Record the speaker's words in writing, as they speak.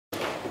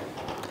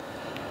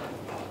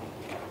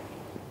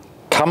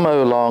Come,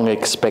 O long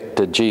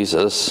expected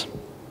Jesus,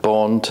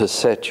 born to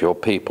set your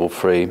people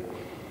free.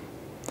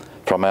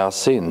 From our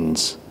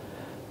sins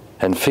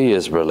and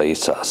fears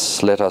release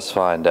us. Let us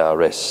find our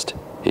rest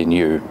in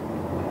you.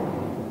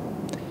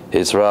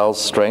 Israel's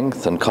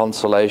strength and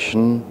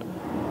consolation,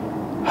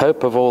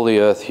 hope of all the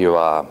earth you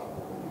are,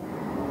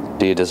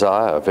 dear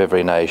desire of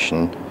every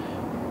nation,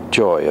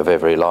 joy of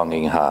every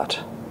longing heart.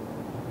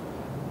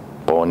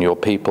 Born your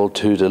people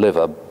to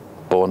deliver,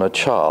 born a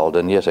child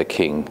and yet a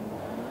king,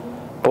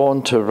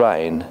 born to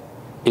reign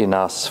in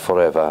us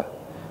forever,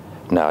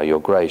 now your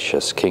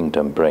gracious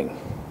kingdom bring.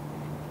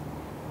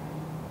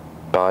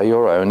 By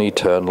your own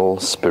eternal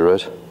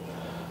Spirit,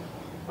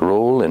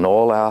 rule in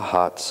all our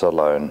hearts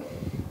alone.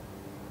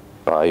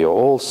 By your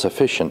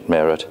all-sufficient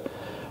merit,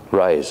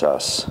 raise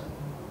us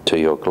to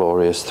your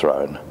glorious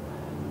throne.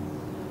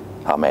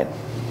 Amen.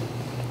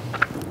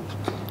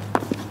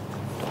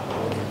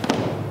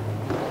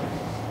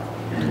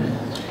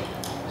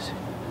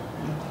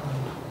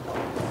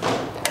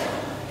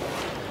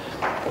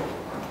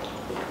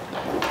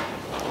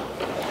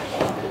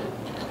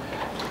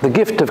 The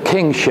gift of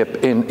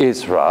kingship in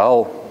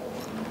Israel,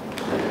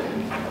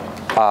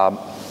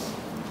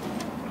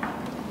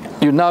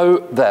 you know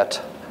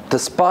that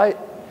despite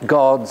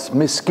God's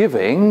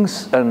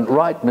misgivings and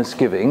right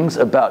misgivings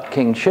about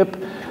kingship,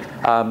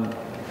 at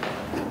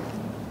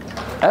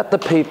the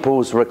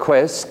people's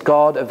request,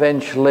 God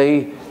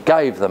eventually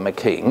gave them a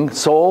king,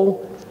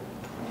 Saul,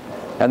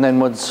 and then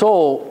when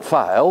Saul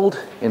failed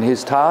in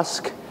his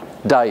task,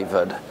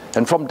 David.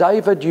 And from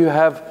David you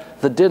have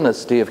the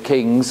dynasty of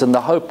kings and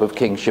the hope of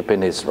kingship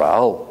in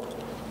Israel.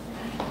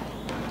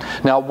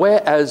 Now,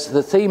 whereas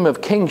the theme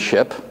of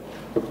kingship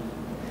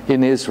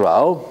in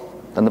Israel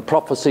and the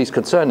prophecies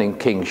concerning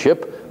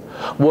kingship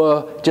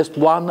were just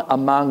one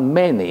among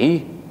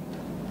many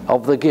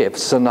of the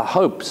gifts and the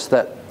hopes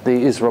that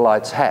the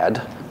Israelites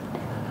had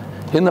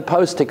in the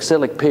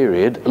post-exilic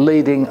period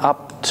leading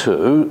up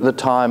to the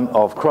time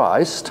of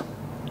Christ,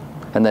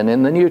 and then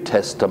in the New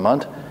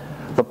Testament,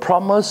 the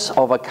promise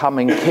of a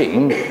coming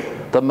king,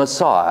 the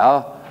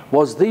Messiah,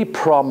 was the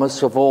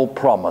promise of all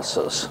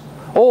promises.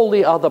 All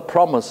the other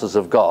promises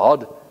of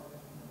God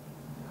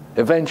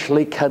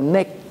eventually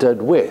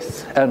connected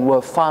with and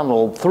were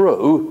funneled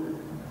through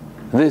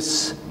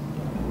this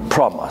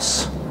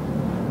promise,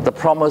 the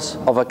promise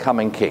of a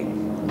coming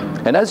king.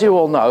 And as you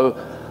all know,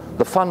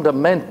 the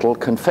fundamental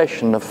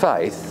confession of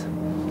faith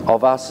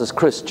of us as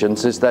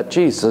Christians is that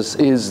Jesus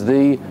is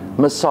the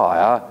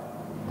Messiah,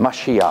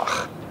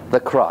 Mashiach, the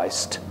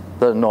Christ,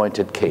 the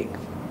anointed king.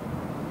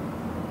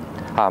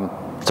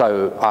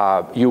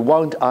 So you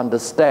won't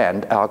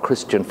understand our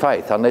Christian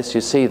faith unless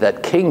you see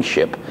that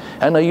kingship,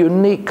 and a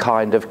unique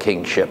kind of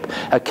kingship,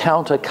 a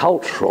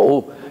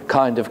countercultural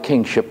kind of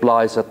kingship,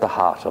 lies at the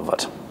heart of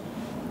it.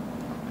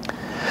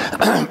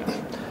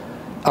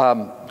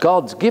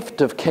 God's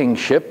gift of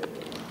kingship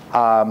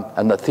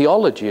and the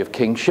theology of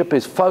kingship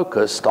is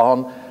focused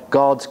on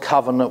God's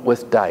covenant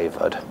with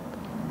David.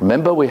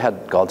 Remember, we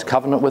had God's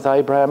covenant with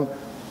Abraham,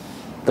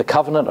 the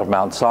covenant of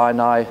Mount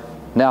Sinai,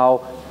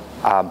 now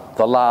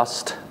the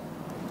last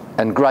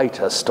and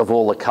greatest of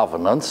all the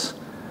covenants,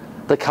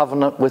 the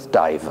covenant with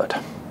David.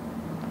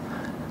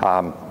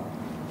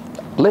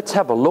 Let's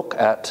have a look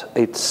at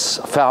its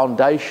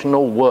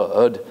foundational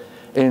word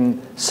in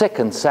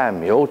 2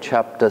 Samuel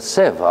chapter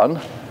 7,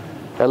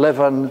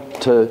 11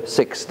 to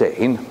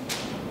 16.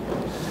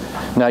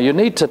 Now you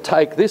need to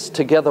take this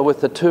together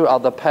with the two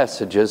other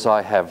passages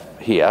I have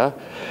here,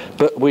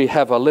 but we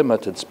have a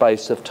limited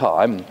space of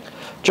time.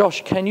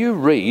 Josh, can you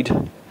read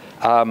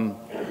 2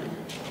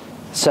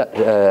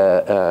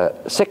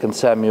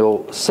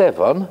 Samuel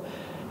 7,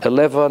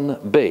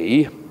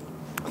 11b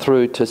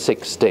through to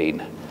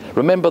 16.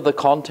 Remember the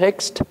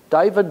context?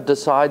 David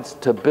decides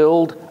to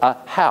build a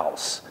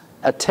house,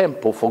 a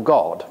temple for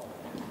God.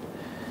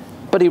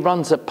 But he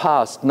runs it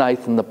past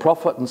Nathan the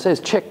prophet and says,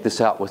 check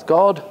this out with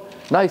God.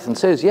 Nathan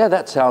says, yeah,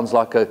 that sounds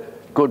like a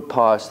good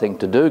pious thing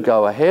to do,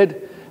 go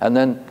ahead. And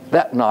then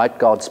that night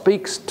God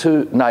speaks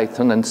to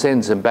Nathan and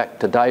sends him back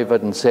to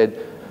David and said,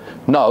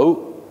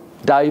 no,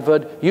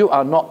 David, you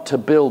are not to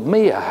build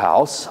me a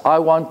house, I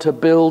want to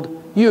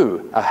build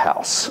you a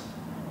house.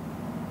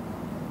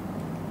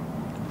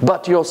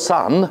 But your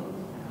son,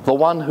 the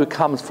one who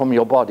comes from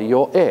your body,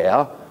 your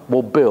heir,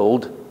 will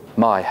build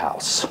my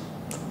house.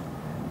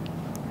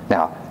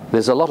 Now,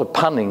 there's a lot of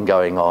punning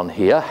going on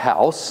here.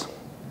 House.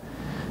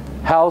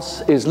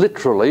 House is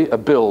literally a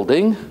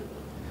building,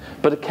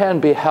 but it can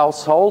be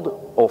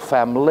household or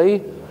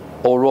family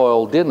or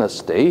royal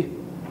dynasty,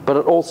 but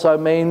it also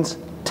means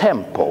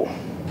temple.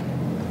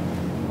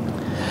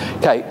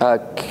 Okay,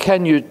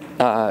 can you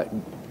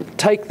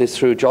take this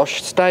through,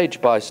 Josh,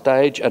 stage by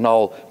stage, and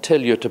I'll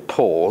tell you to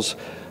pause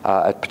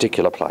at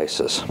particular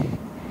places.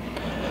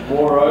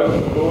 Moreover,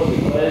 the Lord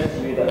declares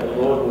to me that the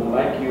Lord will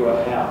make you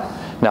a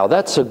house. Now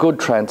that's a good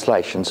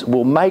translation.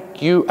 Will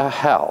make you a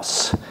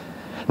house.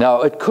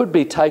 Now it could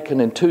be taken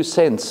in two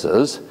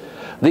senses.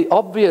 The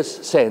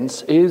obvious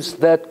sense is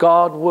that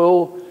God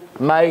will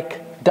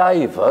make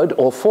David,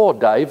 or for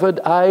David,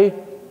 a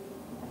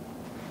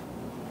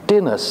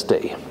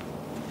dynasty.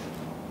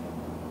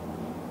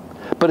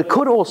 But it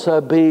could also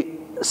be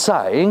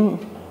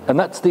saying, and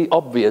that's the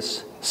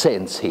obvious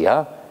sense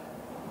here,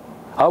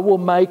 I will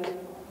make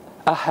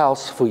a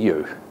house for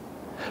you.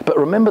 But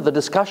remember, the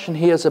discussion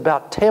here is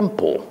about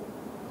temple.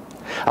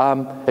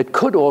 It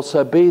could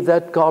also be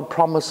that God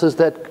promises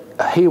that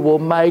he will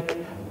make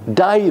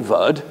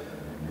David,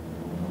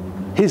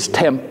 his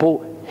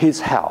temple, his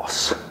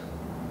house.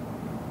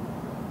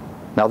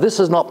 Now, this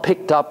is not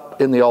picked up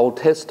in the Old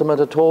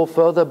Testament at all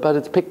further, but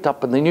it's picked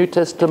up in the New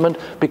Testament,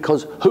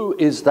 because who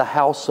is the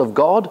house of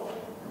God?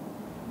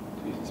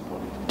 Jesus'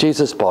 body.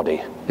 Jesus'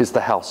 body is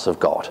the house of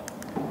God.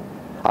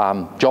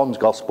 John's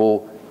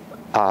Gospel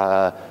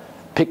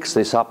picks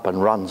this up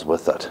and runs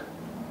with it.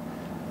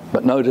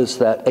 But notice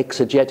that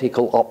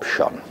exegetical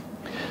option.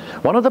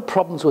 One of the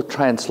problems with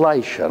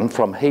translation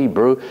from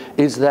Hebrew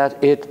is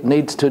that it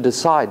needs to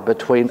decide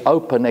between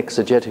open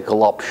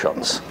exegetical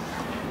options.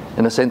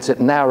 In a sense, it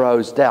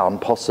narrows down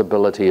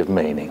possibility of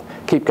meaning.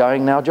 Keep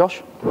going now, Josh.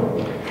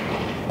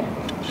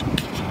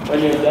 When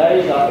your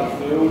days are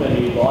fulfilled and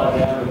you lie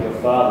down with your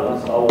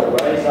fathers, I will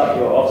raise up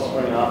your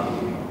offspring after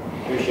you,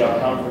 who shall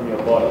come from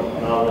your body,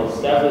 and I will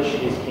establish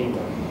his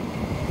kingdom.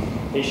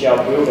 He shall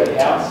build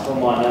a house for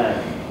my name,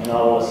 and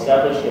I will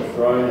establish the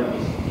throne of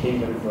his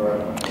kingdom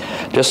forever.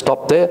 Just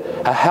stop there.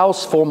 A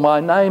house for my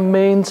name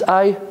means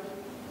a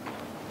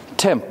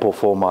temple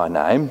for my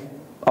name.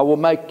 I will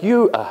make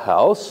you a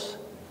house,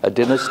 a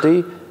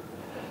dynasty,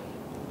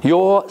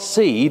 your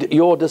seed,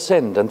 your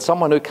descendant,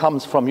 someone who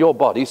comes from your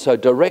body, so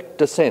direct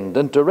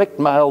descendant, direct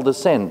male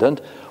descendant,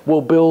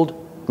 will build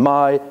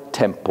my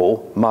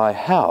temple, my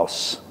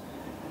house.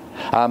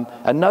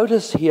 And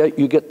notice here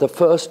you get the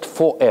first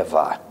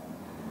forever.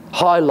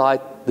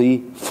 Highlight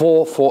the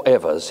four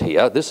forevers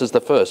here. This is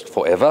the first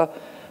forever.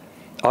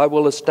 I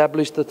will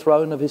establish the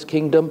throne of his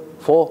kingdom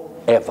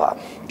forever.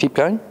 Keep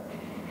going.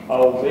 I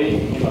will be to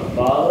him a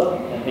father,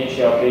 and he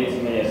shall be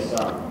to me a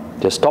son.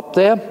 Just stop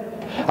there.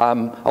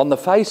 On the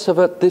face of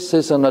it, this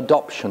is an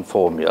adoption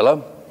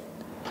formula.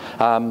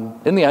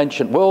 In the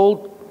ancient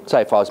world,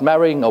 say if I was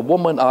marrying a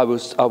woman, I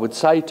would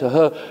say to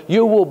her,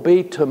 you will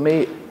be to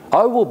me,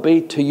 I will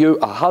be to you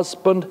a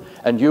husband,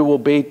 and you will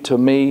be to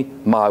me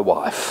my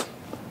wife.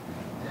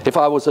 If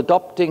I was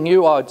adopting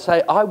you, I would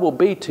say, I will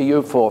be to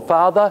you for a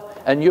father,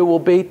 and you will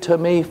be to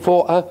me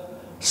for a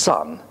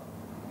son.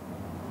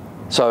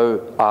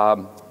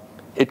 So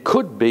it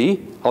could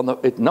be,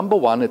 number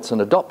one, it's an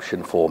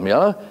adoption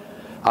formula,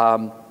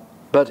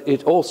 but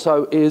it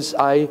also is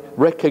a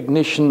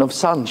recognition of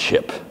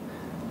sonship.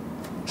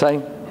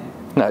 Saying,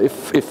 now,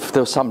 if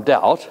there was some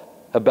doubt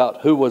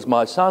about who was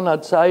my son,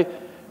 I'd say,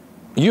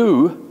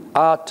 you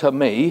are to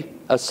me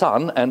a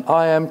son, and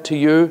I am to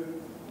you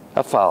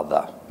a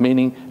father.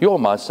 Meaning, you're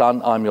my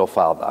son, I'm your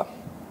father.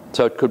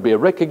 So it could be a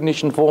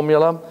recognition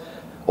formula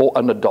or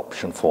an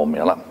adoption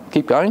formula.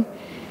 Keep going.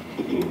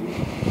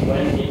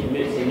 When he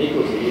commits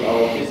iniquity, I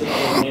will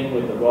discipline him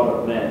with the rod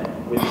of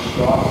men, with the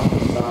stripes of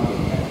the sons of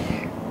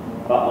men.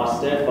 But my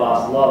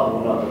steadfast love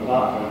will not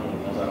depart from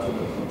him, as I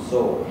took it from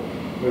Saul,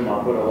 whom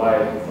I put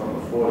away from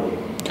before you.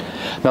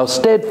 Now,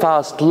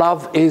 steadfast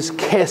love is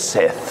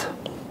keseth.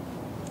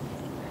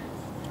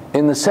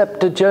 In the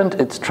Septuagint,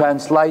 it's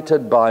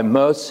translated by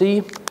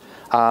mercy.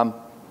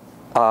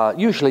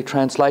 Usually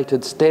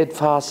translated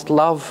steadfast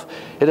love.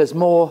 It is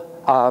more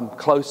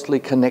closely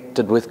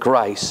connected with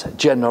grace,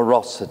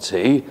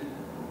 generosity,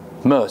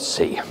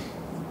 mercy.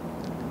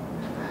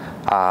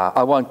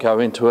 I won't go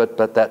into it,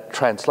 but that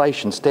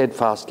translation,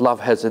 steadfast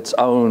love, has its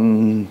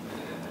own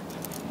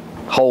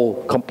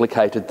whole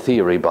complicated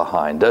theory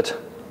behind it.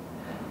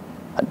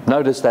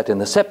 Notice that in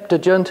the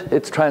Septuagint,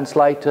 it's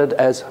translated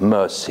as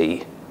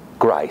mercy,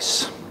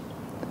 grace,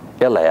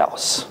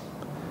 eleos.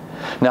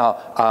 Now,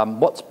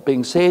 what's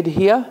being said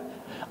here?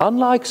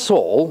 Unlike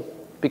Saul,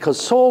 because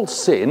Saul's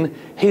sin,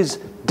 his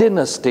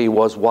dynasty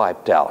was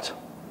wiped out.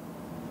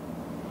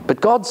 But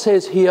God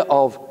says here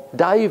of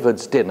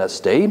David's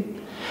dynasty,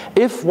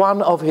 if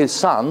one of his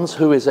sons,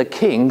 who is a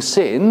king,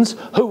 sins,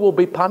 who will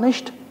be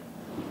punished?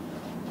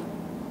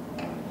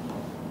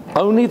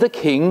 Only the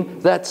king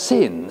that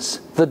sins.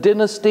 The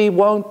dynasty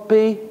won't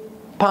be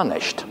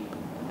punished.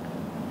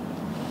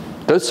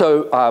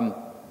 So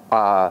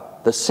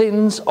the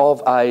sins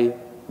of a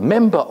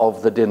member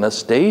of the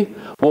dynasty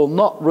will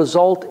not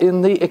result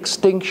in the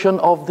extinction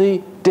of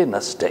the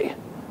dynasty.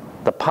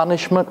 The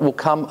punishment will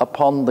come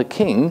upon the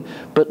king,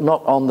 but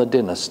not on the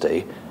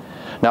dynasty.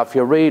 Now, if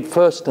you read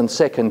 1st and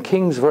 2nd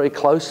Kings very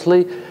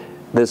closely,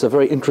 there's a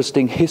very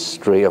interesting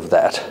history of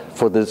that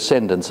for the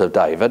descendants of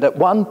David. At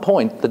one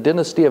point, the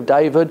dynasty of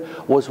David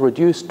was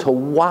reduced to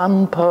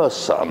one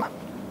person,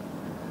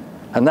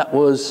 and that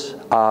was,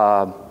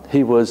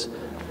 he was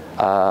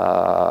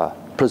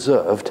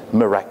preserved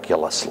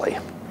miraculously.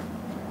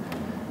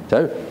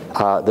 So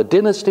the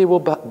dynasty will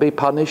be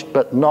punished,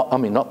 but not,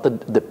 not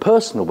the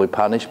person will be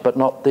punished, but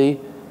not the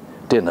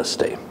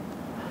dynasty.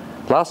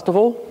 Last of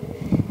all,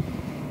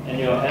 and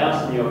your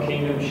house and your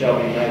kingdom shall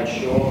be made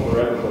sure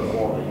forever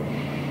before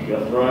me. Your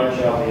throne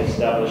shall be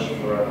established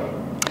forever.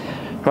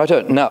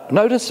 Right, now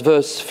notice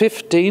verse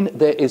 15,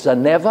 there is a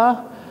never,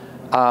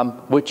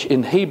 which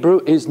in Hebrew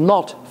is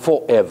not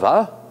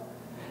forever.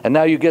 And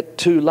now you get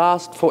two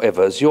last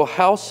forevers. Your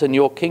house and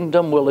your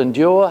kingdom will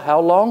endure how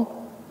long?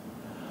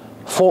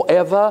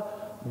 Forever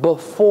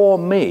before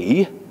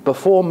me.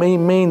 Before me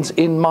means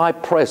in my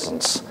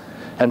presence,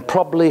 and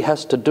probably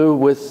has to do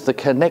with the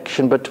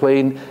connection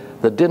between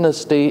the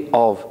dynasty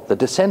of the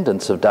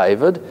descendants of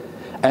David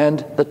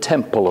and the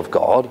temple of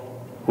God,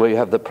 where you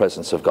have the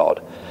presence of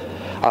God.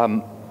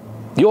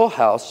 Your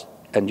house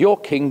and your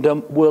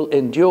kingdom will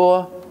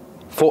endure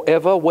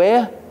forever.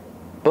 Where?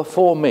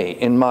 Before me,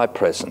 in my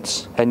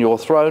presence. And your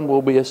throne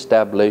will be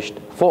established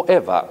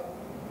forever.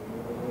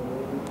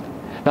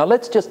 Now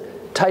let's just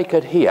take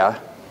it here.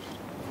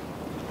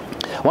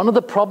 One of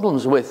the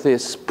problems with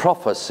this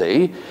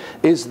prophecy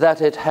is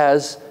that it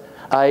has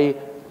a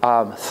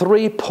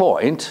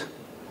 3-point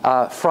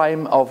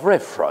frame of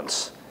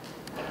reference.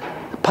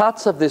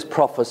 Parts of this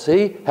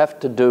prophecy have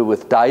to do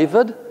with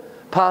David.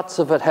 Parts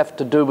of it have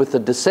to do with the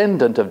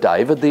descendant of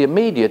David, the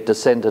immediate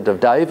descendant of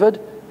David,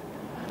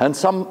 and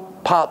some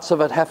parts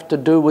of it have to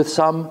do with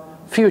some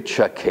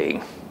future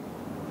king.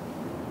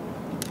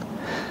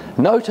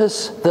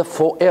 Notice the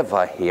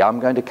forever here. I'm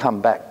going to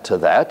come back to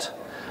that.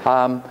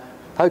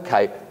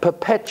 Okay,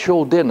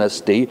 perpetual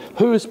dynasty.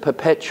 Whose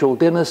perpetual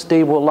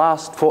dynasty will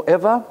last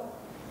forever?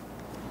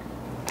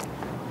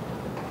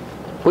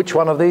 Which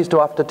one of these do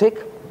I have to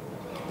tick?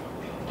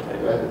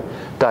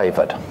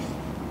 David.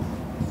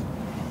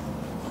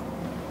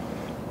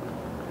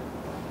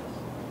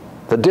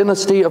 The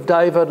dynasty of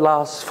David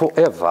lasts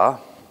forever.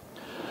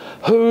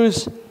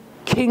 Whose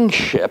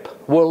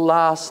kingship will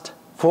last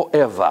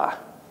forever?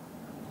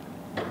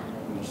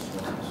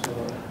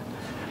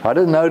 I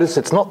didn't notice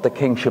it's not the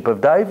kingship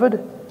of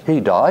David.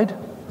 He died.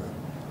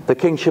 The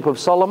kingship of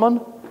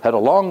Solomon had a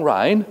long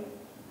reign.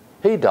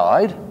 He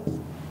died.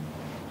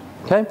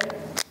 Okay?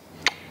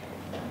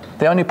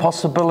 The only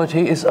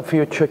possibility is a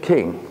future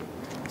king.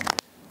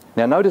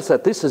 Now notice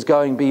that this is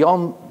going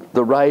beyond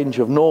the range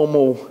of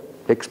normal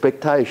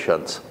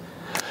expectations.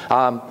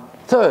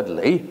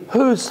 Thirdly,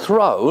 whose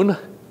throne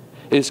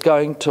is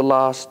going to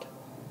last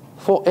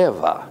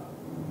forever?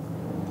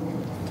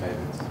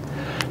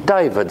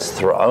 David's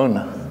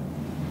throne.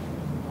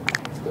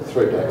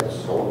 Through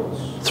David's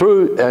Solomon's.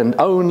 Through, and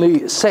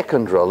only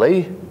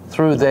secondarily,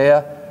 through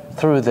there.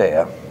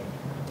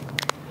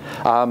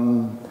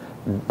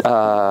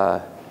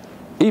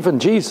 Even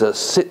Jesus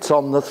sits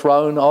on the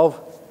throne of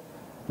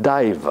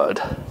David.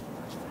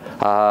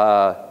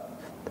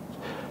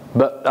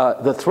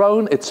 But the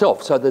throne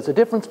itself, so there's a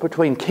difference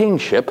between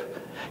kingship.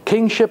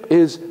 Kingship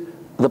is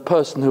the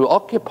person who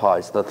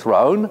occupies the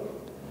throne.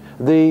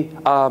 The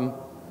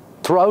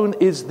throne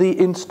is the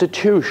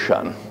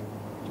institution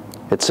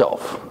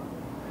itself.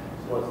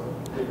 What's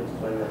the difference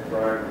between the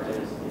throne and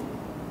dynasty?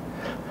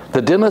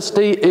 The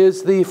dynasty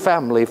is the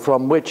family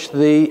from which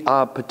the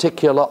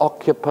particular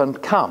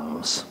occupant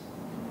comes.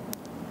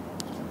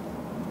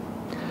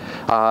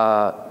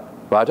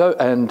 Righto,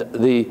 and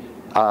the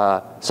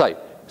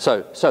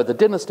so the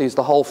dynasty is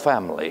the whole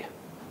family.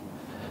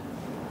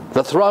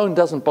 The throne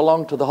doesn't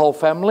belong to the whole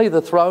family.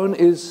 The throne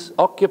is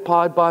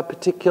occupied by a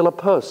particular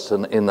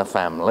person in the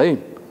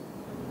family.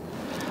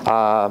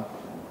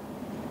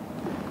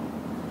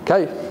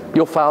 Okay,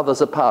 your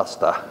father's a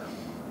pastor.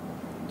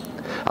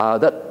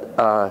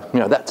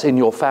 That's in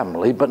your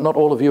family, but not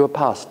all of you are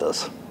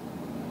pastors.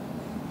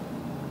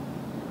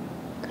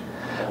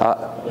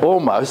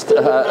 Almost.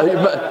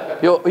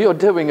 You're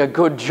doing a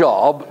good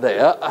job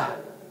there.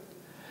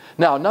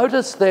 Now,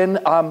 notice then,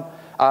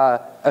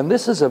 and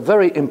this is a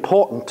very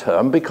important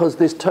term because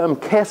this term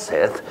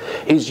keseth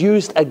is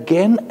used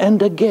again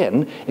and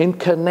again in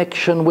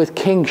connection with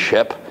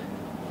kingship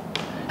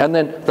and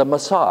then the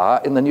Messiah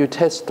in the New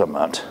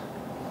Testament.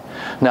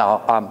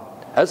 Now,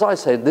 as I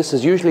said, this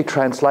is usually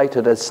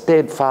translated as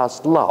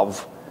steadfast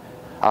love.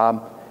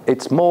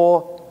 It's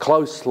more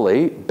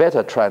closely,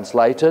 better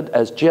translated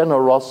as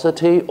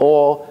generosity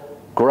or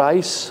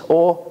grace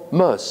or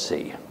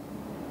mercy.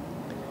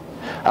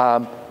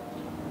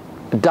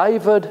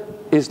 David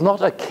is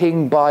not a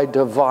king by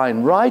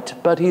divine right,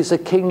 but he's a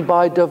king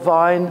by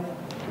divine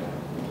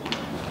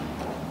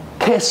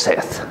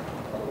keseth,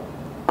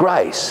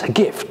 grace, a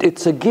gift.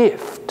 It's a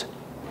gift,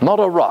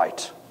 not a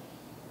right.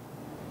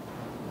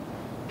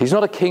 He's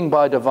not a king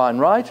by divine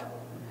right.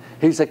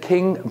 He's a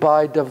king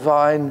by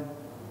divine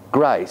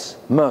grace,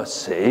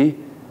 mercy,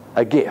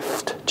 a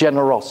gift,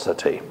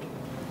 generosity.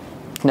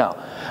 Now,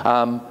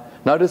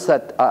 notice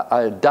that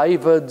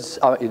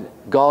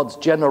God's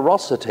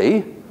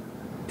generosity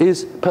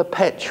is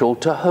perpetual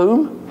to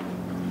whom?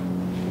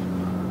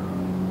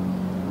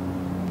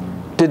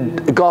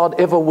 Did God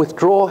ever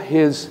withdraw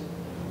his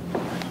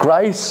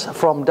grace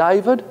from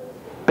David?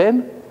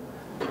 Ben?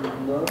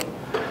 No.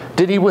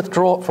 Did he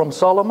withdraw it from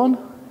Solomon?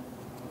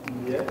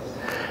 Yes.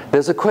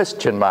 There's a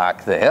question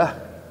mark there.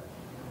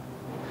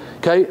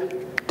 Okay,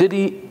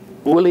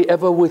 will he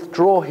ever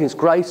withdraw his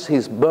grace,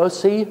 his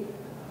mercy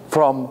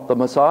from the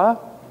Messiah?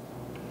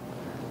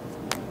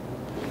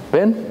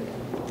 Ben?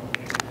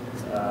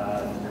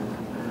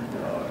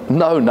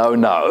 No, no,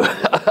 no.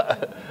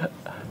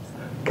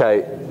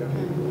 Okay.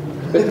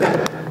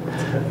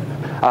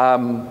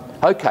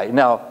 Okay,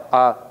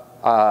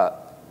 now,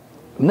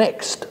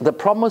 next, the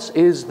promise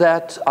is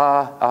that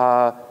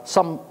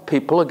some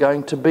people are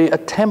going to be a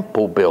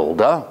temple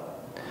builder.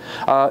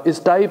 Is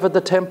David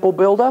the temple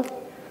builder?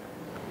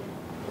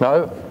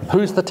 No.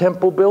 Who's the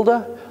temple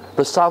builder?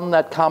 The son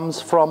that comes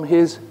from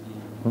his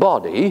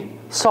body,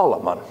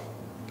 Solomon.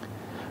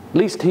 At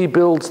least he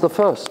builds the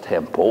first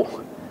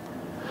temple.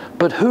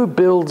 But who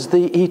builds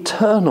the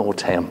eternal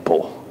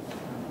temple?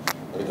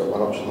 We've got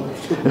one option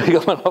left. We've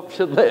got one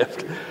option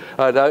left.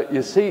 I know.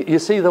 You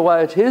see the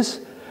way it is?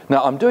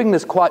 Now, I'm doing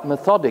this quite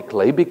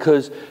methodically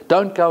because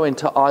don't go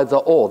into either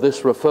or.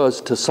 This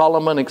refers to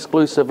Solomon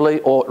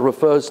exclusively or it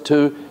refers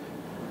to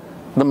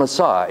the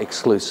Messiah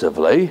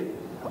exclusively.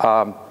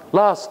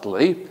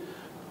 Lastly,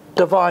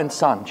 divine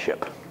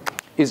sonship.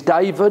 Is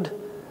David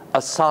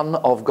a son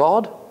of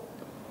God?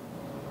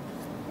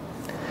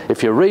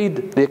 If you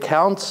read the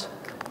accounts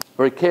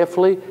very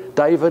carefully,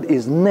 David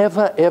is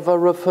never ever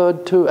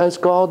referred to as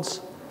God's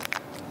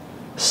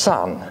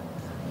son.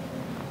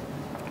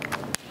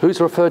 Who's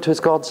referred to as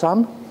God's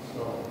son?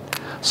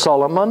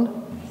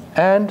 Solomon.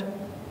 And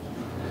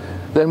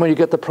then when you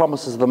get the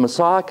promises of the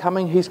Messiah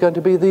coming, he's going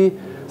to be the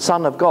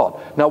Son of God.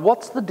 Now,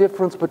 what's the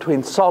difference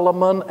between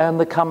Solomon and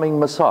the coming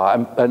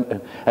Messiah?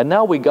 And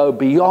now we go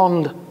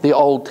beyond the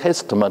Old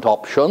Testament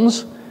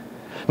options.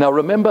 Now,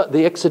 remember,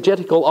 the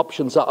exegetical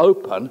options are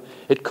open.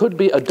 It could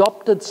be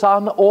adopted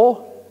son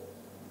or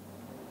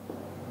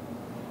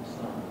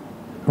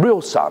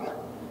real son,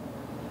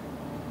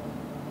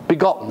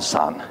 begotten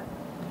son.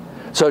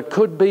 So it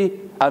could be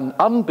an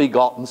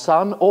unbegotten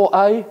son or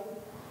a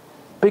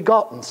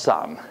begotten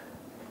son.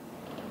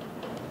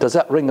 Does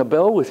that ring a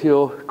bell with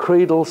your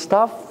creedal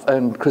stuff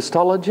and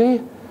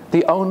Christology?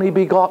 The only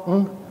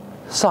begotten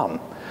son.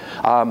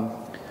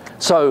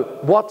 So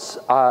what's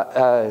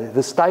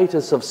the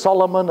status of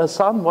Solomon, a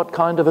son? What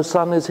kind of a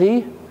son is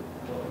he?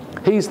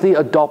 He's the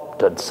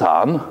adopted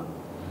son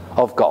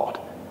of God.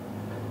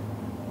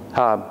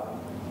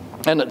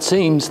 And it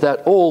seems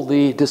that all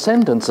the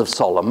descendants of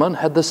Solomon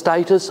had the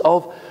status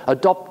of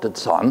adopted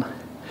son.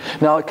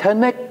 Now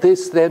connect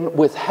this then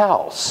with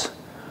house.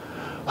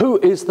 Who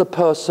is the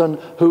person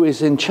who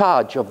is in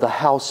charge of the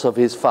house of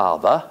his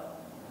father?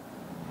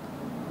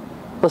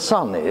 The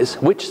son is.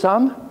 Which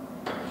son?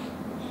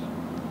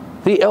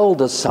 The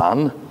eldest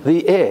son,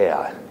 the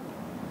heir.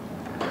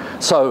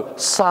 So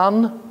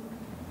son,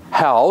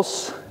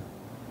 house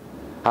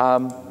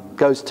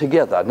goes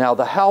together. Now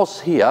the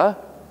house here,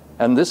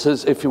 and this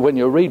is when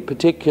you read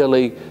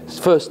particularly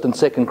 1st and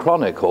 2nd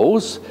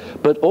Chronicles,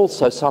 but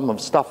also some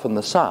of stuff in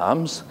the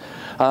Psalms,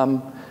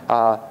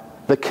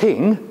 the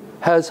king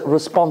has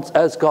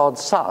as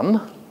God's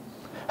son,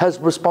 has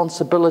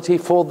responsibility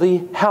for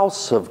the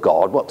house of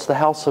God. What's the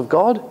house of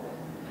God?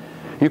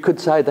 You could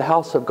say the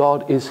house of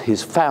God is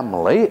his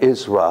family,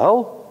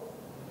 Israel,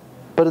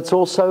 but it's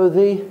also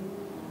the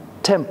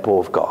temple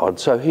of God.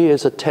 So he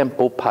is a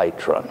temple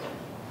patron.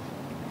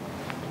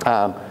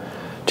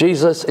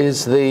 Jesus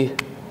is the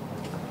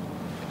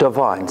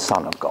divine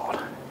Son of God.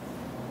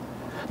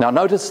 Now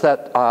notice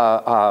that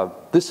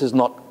this is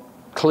not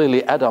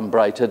clearly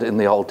adumbrated in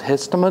the Old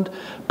Testament,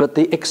 but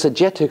the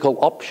exegetical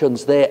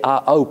options there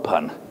are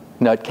open.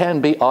 Now it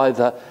can be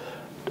either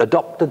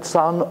adopted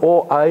son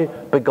or a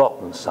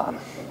begotten son.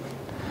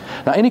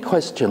 Now any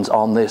questions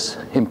on this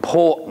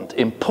important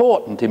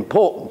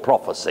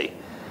prophecy?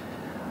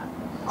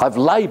 I've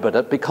laboured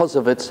it because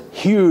of its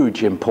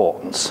huge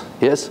importance.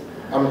 Yes?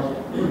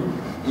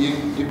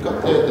 You've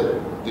got there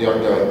the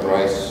ongoing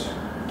grace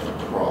of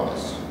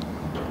Christ,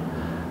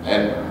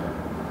 and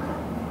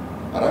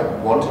I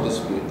don't want to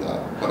dispute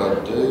that, but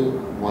I do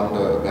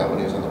wonder about when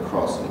he was on the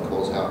cross and he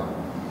calls out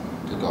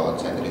to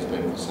God saying that he's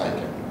been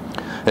forsaken.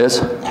 Yes.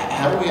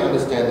 How do we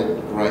understand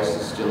that grace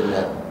is still in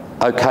that?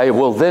 Okay,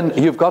 well then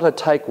you've got to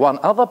take one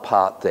other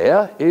part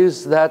there,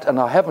 is that, and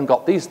I haven't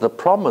got these, the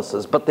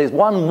promises, but there's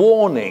one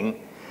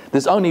warning.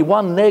 There's only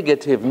one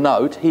negative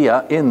note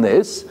here in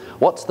this.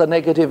 What's the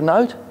negative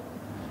note?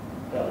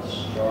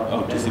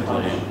 Oh,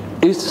 discipline.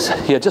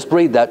 Yeah, just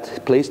read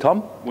that, please,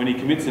 Tom. When he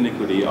commits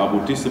iniquity, I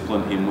will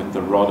discipline him with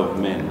the rod of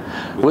men,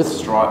 with the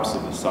stripes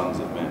of the sons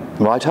of men.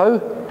 Righto.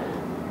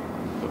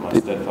 But my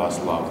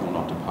steadfast love will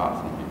not depart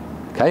from him.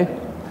 Okay.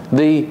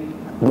 The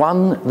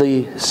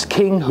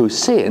king who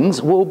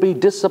sins will be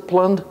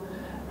disciplined,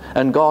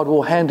 and God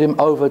will hand him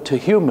over to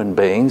human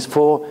beings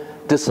for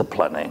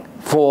disciplining,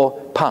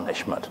 for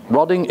punishment.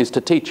 Rodding is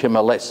to teach him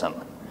a lesson.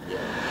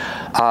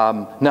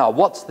 Now,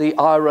 what's the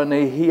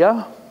irony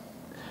here?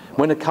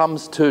 When it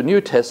comes to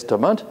New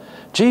Testament,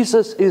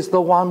 Jesus is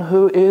the one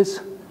who is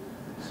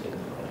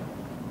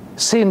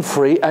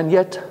sin-free, and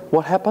yet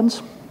what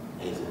happens?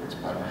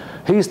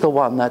 He's the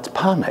one that's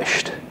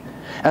punished.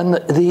 And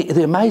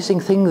the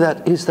amazing thing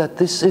is that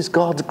this is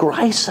God's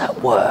grace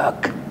at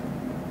work.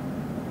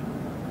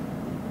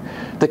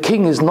 The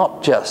king is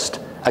not just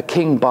a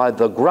king by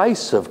the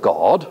grace of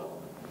God.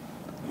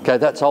 Okay,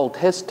 that's Old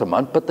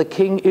Testament, but the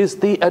king is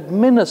the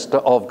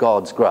administrator of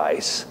God's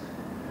grace.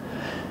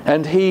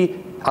 And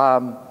he,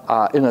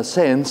 in a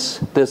sense,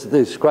 there's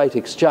this great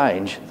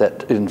exchange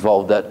that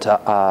involved that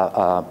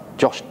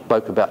Josh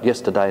spoke about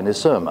yesterday in his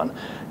sermon.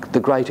 The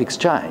great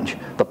exchange.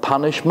 The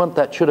punishment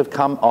that should have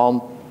come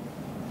on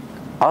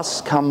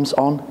us comes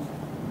on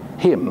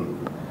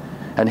him.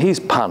 And he's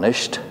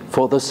punished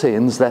for the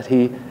sins that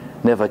he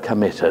never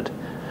committed,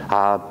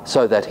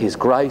 so that his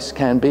grace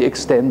can be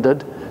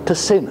extended to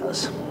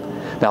sinners.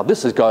 Now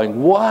this is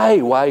going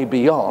way, way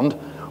beyond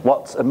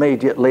what's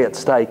immediately at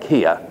stake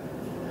here.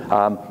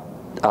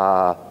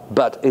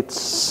 But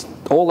it's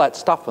all that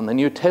stuff in the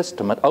New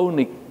Testament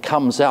only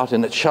comes out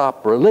in its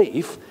sharp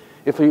relief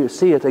if you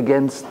see it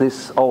against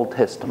this Old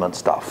Testament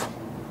stuff.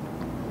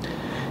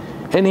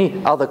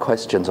 Any other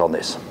questions on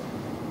this?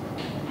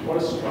 What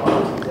are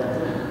stripes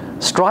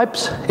exactly?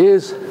 Stripes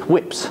is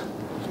whips.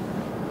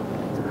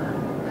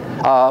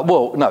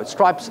 Well, no,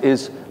 stripes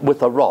is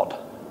with a rod.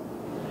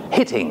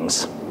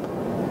 Hittings.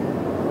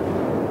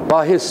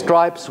 By his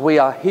stripes we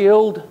are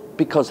healed,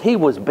 because he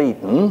was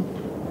beaten.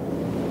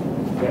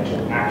 The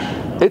actual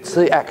action. It's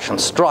the action.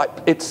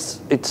 Stripe.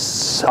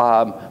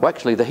 Well,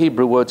 actually, the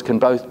Hebrew words can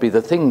both be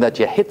the thing that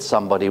you hit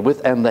somebody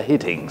with and the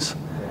hittings.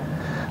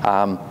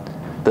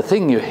 The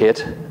thing you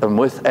hit them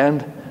with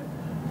and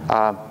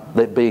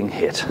they're being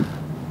hit.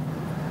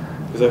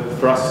 Because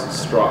for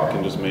us, stripe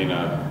can just mean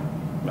a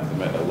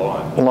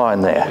line. Line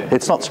there.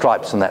 It's not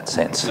stripes in that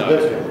sense. No.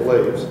 It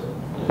leaves.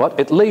 What?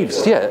 It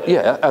leaves,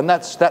 yeah, and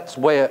that's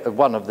where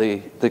one of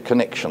the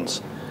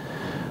connections.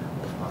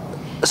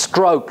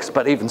 Strokes,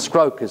 but even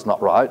stroke is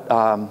not right.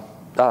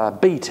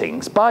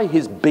 Beatings. By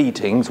his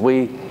beatings,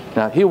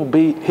 he will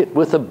be hit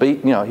with a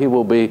beat. He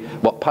will be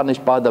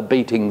punished by the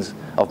beatings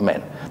of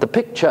men. The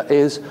picture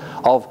is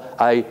of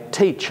a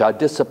teacher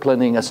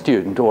disciplining a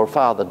student, or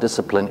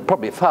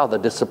probably a father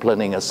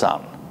disciplining a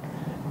son.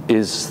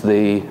 Is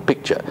the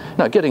picture.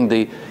 Getting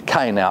the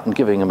cane out and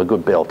giving him a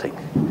good belting.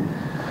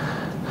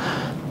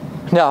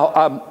 Now,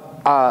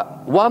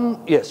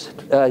 yes.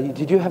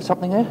 Did you have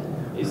something there?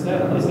 Is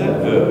that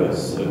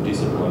verse of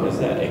discipline, is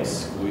that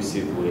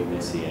exclusively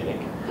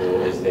messianic,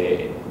 or is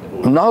there?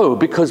 No,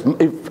 because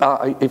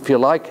if you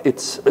like,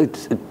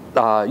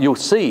 you'll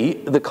see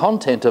the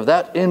content of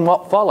that in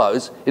what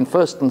follows in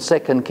 1st and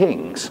 2nd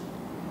Kings.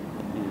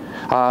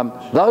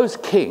 Those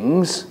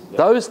kings,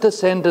 those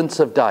descendants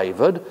of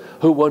David,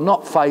 who were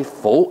not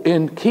faithful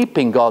in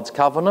keeping God's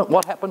covenant,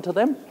 what happened to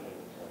them?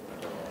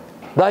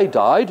 They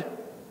died.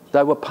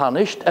 They were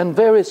punished, and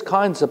various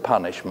kinds of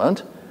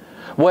punishment,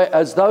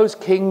 whereas those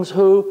kings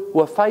who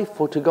were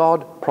faithful to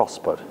God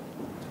prospered.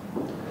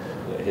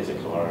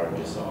 Hezekiah and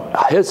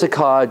Josiah.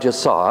 Hezekiah,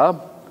 Josiah,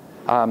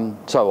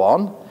 so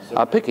on.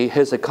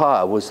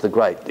 Hezekiah was the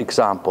great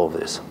example of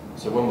this.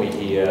 So when we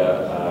hear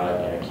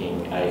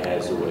King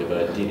Ahaz or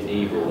whatever did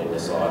evil in the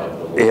sight of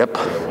the Lord, yep,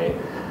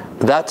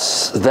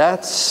 that's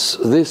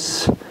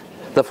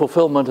the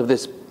fulfillment of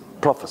this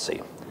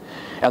prophecy.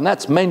 And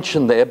that's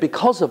mentioned there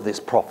because of this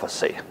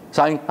prophecy,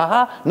 saying,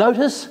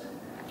 notice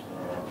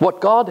what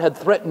God had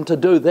threatened to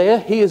do there,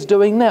 he is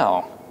doing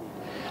now.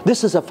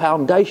 This is a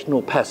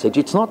foundational passage.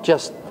 It's not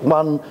just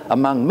one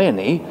among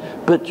many,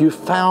 but you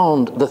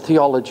found the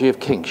theology of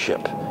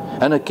kingship.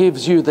 And it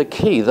gives you the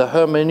key, the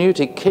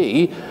hermeneutic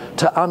key,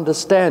 to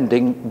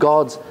understanding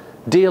God's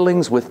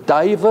dealings with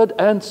David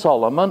and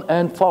Solomon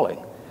and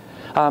following.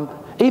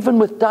 Even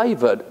with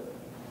David,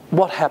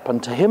 what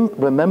happened to him?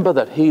 Remember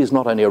that he is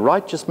not only a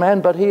righteous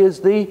man, but he is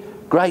the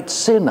great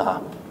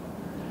sinner.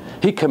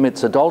 He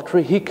commits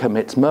adultery, he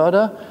commits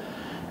murder,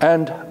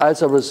 and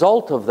as a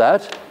result of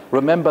that,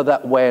 remember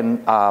that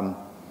when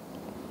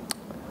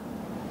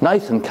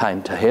Nathan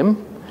came to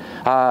him,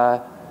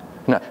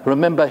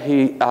 remember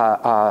he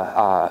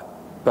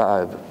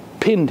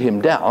pinned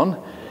him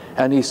down,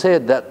 and he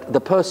said that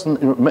the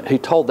person, he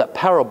told that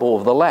parable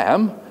of the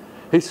lamb,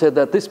 he said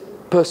that this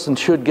person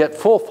should get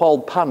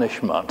fourfold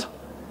punishment.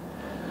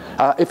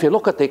 If you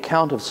look at the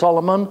account of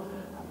Solomon,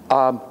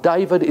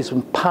 David is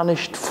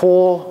punished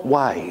 4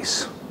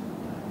 ways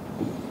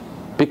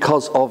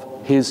because of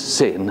his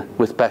sin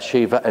with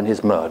Bathsheba and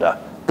his murder.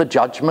 The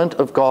judgment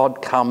of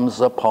God comes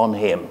upon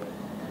him.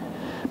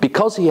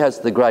 Because he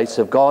has the grace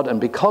of God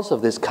and because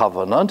of this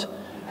covenant,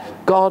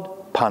 God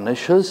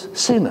punishes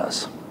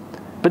sinners.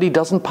 But he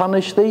doesn't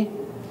punish the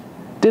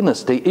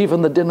dynasty,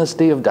 even the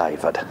dynasty of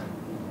David.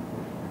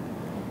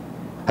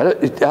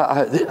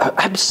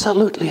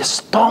 Absolutely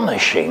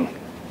astonishing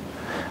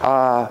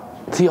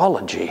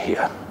theology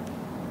here.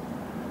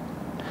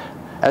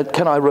 And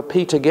can I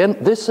repeat again?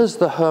 This is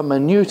the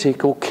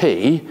hermeneutical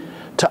key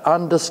to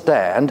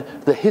understand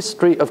the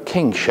history of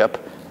kingship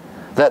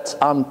that's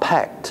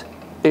unpacked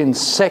in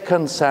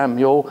 2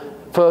 Samuel,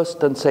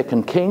 1st and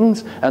 2nd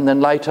Kings, and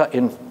then later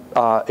in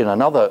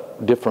another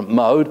different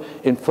mode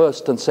in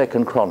 1st and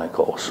 2nd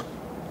Chronicles.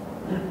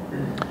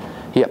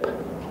 Yep.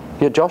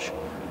 Yeah, Josh?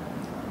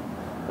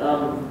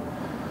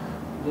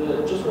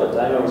 Just what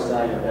David was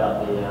saying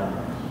about the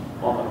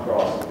on the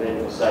cross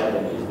being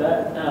forsaken, is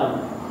that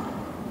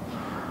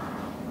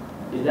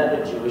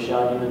the Jewish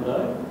argument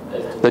though?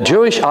 The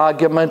Jewish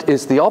argument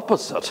is the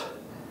opposite.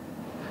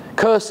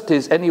 Cursed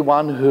is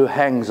anyone who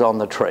hangs on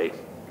the tree.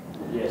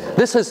 Yes.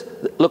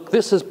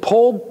 This is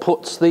Paul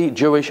puts the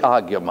Jewish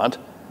argument,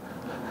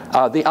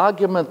 the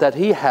argument that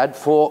he had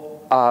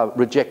for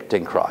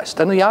rejecting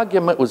Christ. And the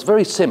argument was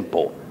very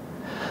simple.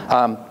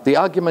 The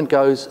argument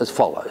goes as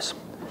follows.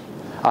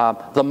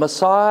 The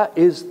Messiah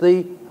is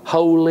the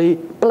holy,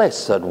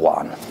 blessed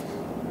one.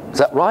 Is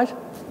that right?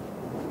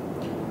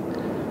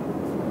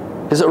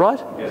 Is it right?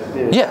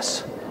 Yes.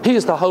 Yes. He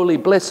is the holy,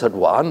 blessed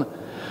one.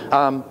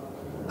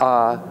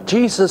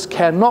 Jesus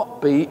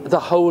cannot be the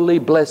holy,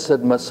 blessed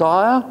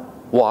Messiah.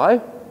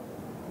 Why?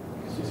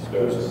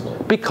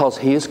 Because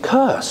he is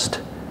cursed.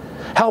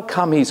 How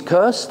come he's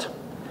cursed?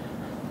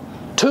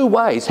 Two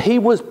ways. He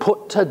was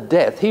put to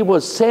death. He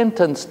was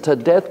sentenced to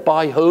death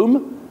by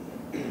whom?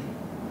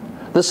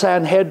 The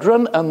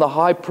Sanhedrin and the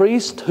high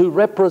priest, who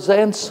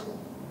represents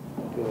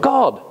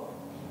God.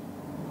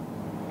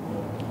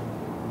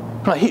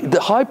 The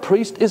high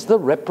priest is the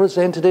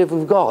representative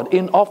of God.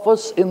 In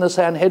office in the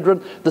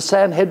Sanhedrin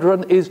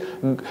is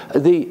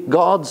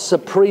God's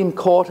supreme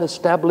court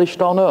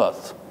established on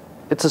earth.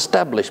 It's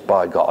established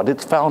by God,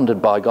 it's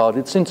founded by God,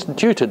 it's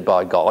instituted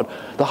by God.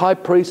 The high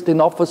priest in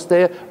office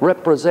there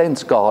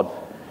represents God.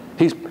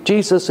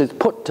 Jesus is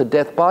put to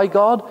death by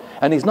God,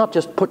 and he's not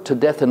just put to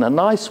death in a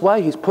nice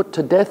way, he's put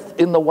to death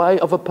in the way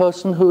of a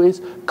person who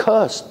is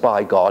cursed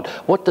by God.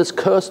 What does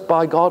cursed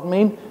by God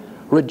mean?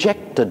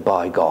 Rejected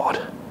by God.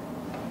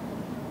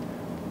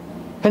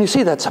 And you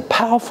see, that's a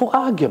powerful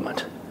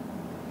argument.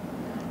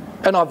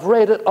 And I've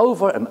read it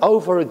over and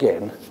over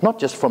again, not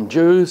just from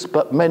Jews,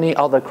 but many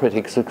other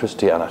critics of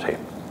Christianity.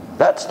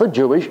 That's the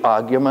Jewish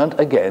argument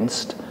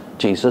against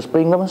Jesus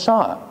being the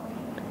Messiah.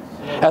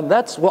 And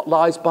that's what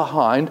lies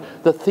behind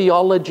the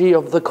theology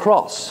of the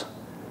cross.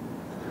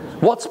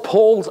 What's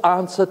Paul's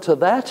answer to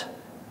that?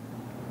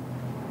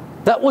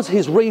 That was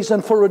his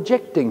reason for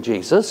rejecting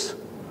Jesus.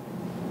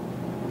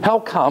 How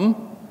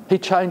come he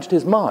changed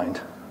his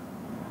mind?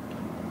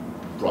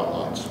 Bright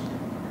lights.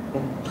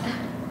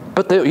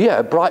 But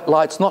bright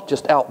lights not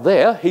just out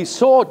there. He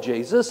saw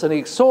Jesus and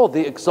he saw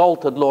the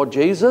exalted Lord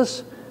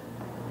Jesus.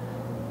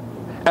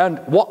 And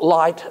what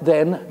light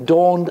then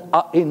dawned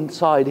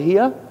inside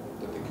here?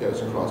 That the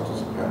curse Christ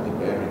is apparently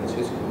bearing is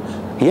his curse.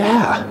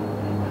 Yeah.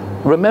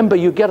 Remember,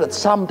 you get it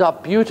summed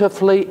up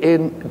beautifully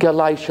in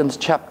Galatians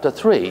chapter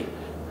 3.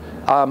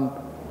 The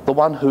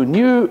one who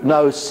knew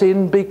no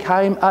sin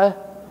became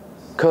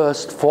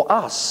cursed for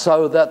us,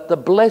 so that the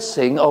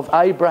blessing of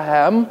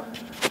Abraham,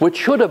 which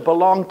should have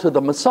belonged to the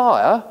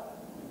Messiah,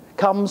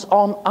 comes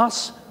on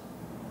us,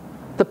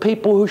 the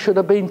people who should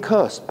have been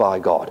cursed by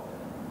God.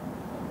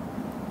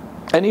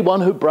 Anyone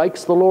who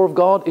breaks the law of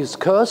God is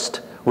cursed.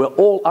 We're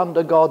all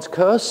under God's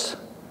curse.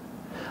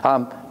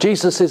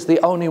 Jesus is the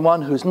only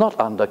one who's not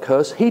under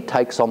curse. He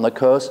takes on the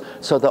curse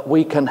so that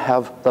we can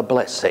have the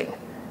blessing.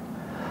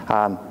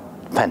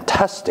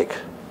 Fantastic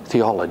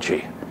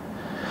theology.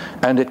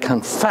 And it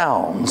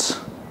confounds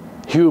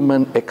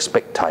human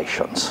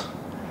expectations.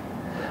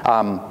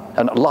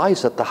 And it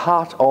lies at the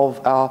heart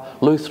of our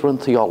Lutheran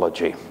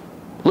theology.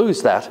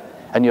 Lose that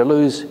and you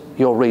lose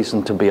your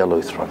reason to be a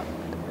Lutheran.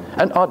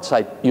 And I'd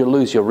say you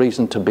lose your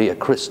reason to be a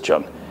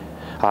Christian.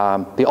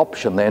 The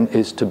option then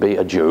is to be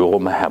a Jew or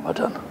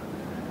Mohammedan.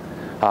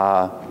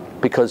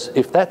 Because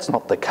if that's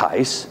not the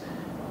case,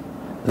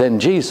 then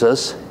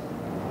Jesus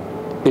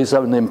is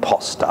an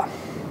imposter.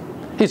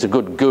 He's a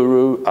good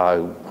guru,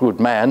 a good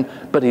man,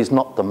 but he's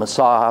not the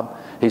Messiah,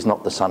 he's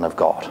not the Son of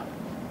God.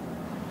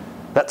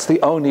 That's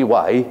the only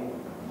way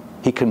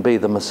he can be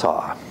the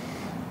Messiah.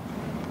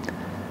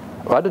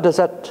 Right? Does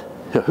that...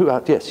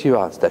 Yes, you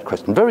answered that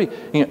question.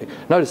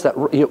 Notice that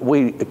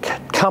we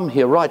come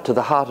here right to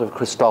the heart of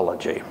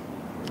Christology.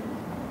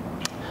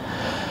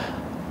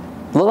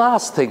 The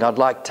last thing I'd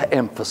like to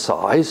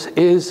emphasize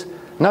is,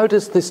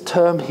 notice this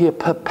term here,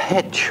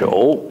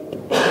 perpetual.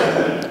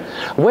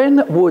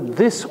 When would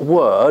this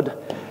word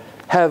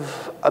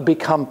have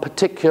become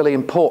particularly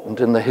important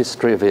in the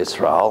history of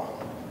Israel?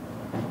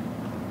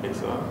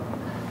 Exile.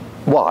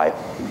 Why?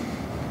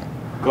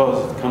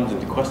 Because it comes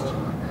into question.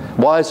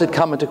 Why has it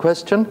come into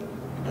question?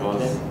 Because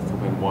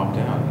they've been wiped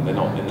out and they're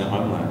not in their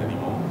homeland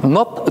anymore.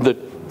 Not the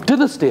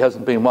dynasty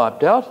hasn't been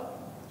wiped out.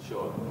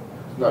 Sure.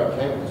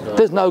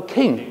 There's no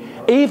king.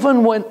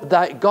 Even when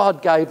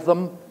God gave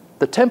them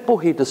the temple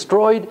he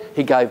destroyed,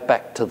 he gave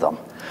back to them.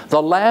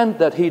 The land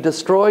that he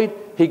destroyed,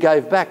 he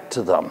gave back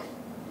to them.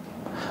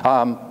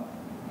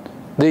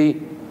 The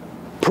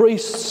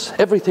priests,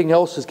 everything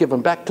else is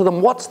given back to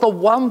them. What's the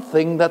one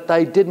thing that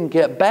they didn't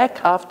get back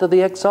after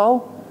the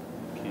exile?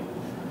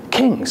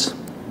 Kings.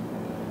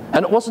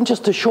 And it wasn't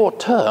just a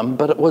short term,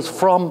 but it was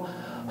from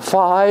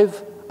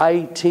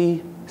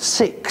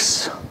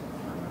 586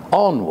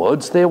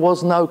 onwards, there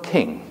was no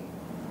king.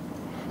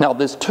 Now,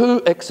 there's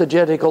two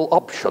exegetical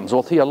options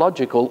or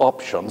theological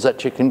options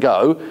that you can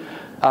go.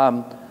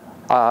 That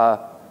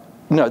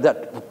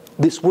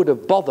this would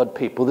have bothered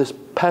people, this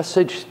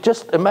passage.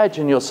 Just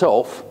imagine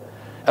yourself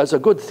as a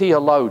good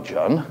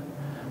theologian,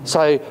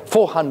 say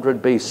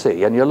 400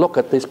 BC, and you look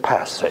at this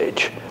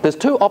passage. There's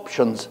two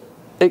options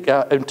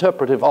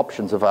interpretive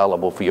options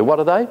available for you. What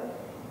are they?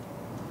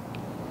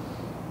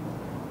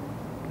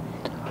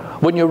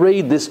 When you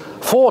read this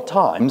 4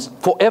 times,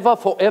 forever,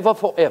 forever,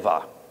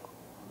 forever.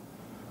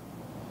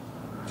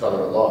 It's either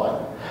a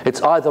lie.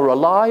 It's either a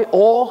lie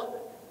or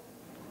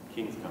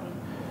King's coming.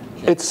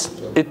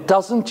 it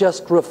doesn't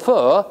just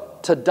refer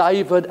to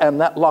David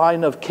and that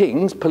line of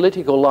kings,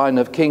 political line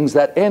of kings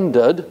that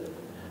ended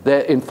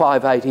there in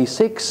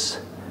 586,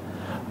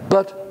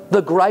 but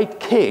the great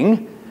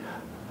king,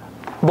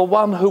 the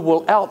one who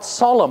will out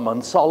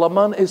Solomon.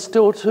 Solomon is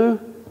still to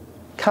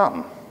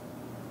come.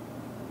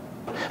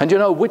 And you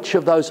know which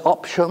of those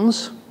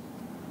options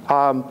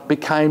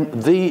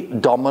became the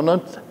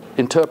dominant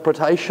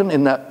interpretation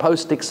in that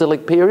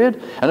post-exilic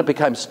period? And it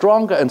became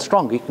stronger and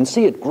stronger. You can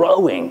see it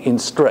growing in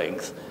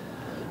strength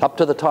up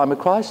to the time of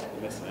Christ.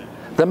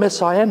 The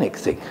Messianic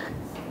thing.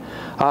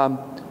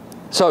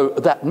 So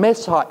that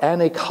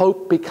Messianic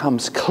hope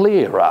becomes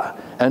clearer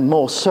and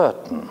more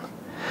certain.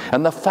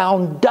 And the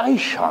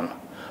foundation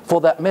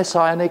for that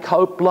Messianic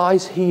hope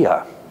lies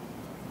here.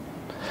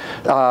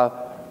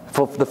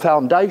 For the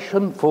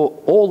foundation for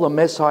all the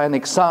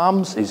Messianic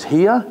Psalms is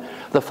here.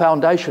 The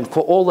foundation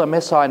for all the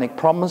Messianic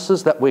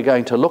promises that we're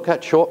going to look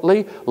at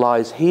shortly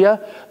lies here.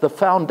 The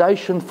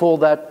foundation for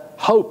that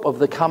hope of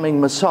the coming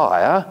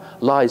Messiah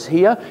lies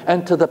here.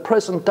 And to the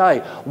present day,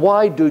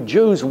 why do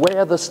Jews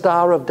wear the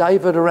Star of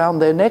David around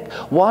their neck?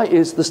 Why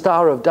is the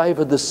Star of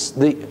David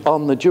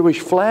on the Jewish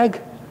flag?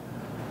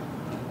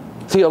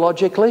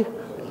 Theologically?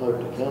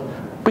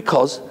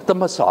 Because the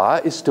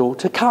Messiah is still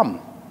to come.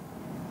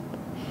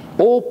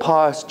 All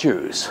pious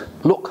Jews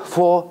look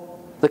for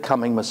the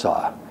coming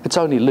Messiah. It's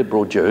only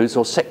liberal Jews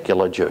or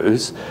secular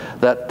Jews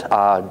that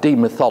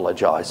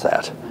demythologize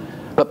that.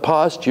 But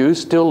pious Jews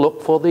still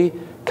look for the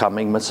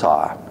coming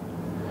Messiah,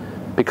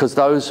 because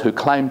those who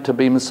claim to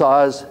be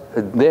Messiahs,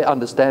 their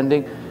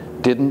understanding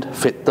didn't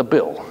fit the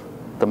bill.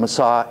 The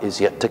Messiah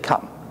is yet to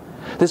come.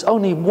 There's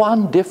only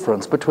one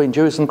difference between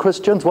Jews and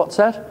Christians. What's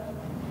that?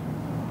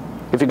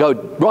 If you go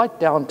right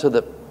down to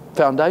the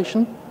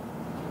foundation,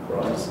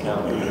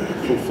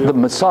 the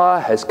Messiah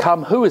has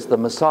come. Who is the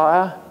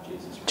Messiah?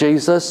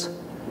 Jesus.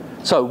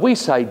 So we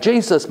say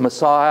Jesus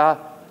Messiah,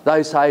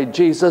 they say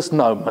Jesus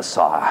no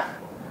Messiah.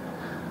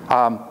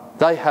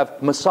 They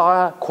have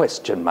Messiah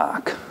question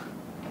mark.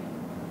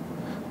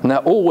 And they're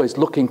always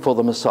looking for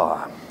the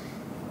Messiah.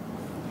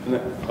 And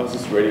I was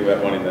just reading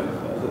about one in the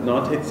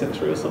 19th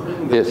century or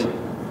something. Yes.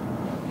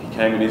 He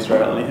came in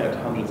Israel and he had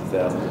hundreds of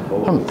thousands of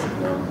followers.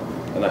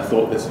 And they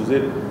thought this was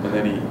it. And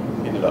then he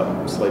ended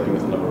up sleeping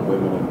with a number of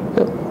women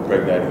and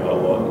impregnating a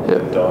whole lot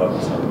and died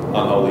of some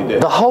unholy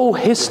death. The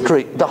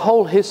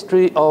whole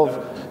history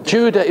of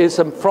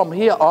Judaism from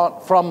here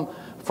on,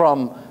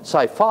 from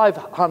say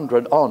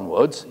 500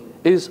 onwards,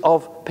 is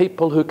of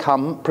people who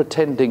come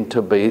pretending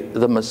to be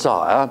the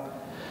Messiah.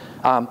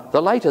 The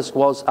latest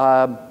was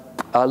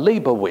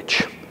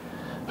Leibowitz,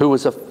 who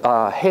was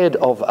a head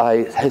of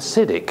a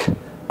Hasidic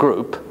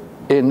group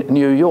in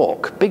New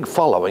York, big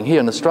following here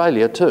in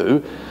Australia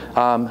too,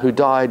 who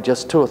died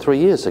just 2 or 3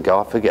 years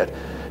ago, I forget.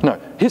 No,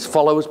 his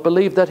followers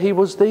believed that he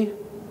was the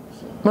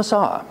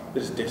Messiah.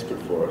 They're just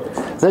desperate for it.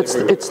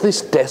 It's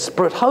this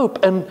desperate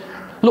hope. And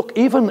look,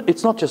 even,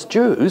 it's not just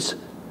Jews.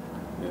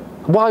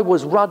 Why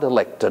was Rudd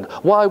elected?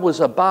 Why was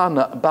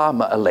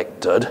Obama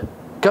elected?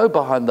 Go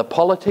behind the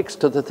politics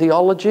to the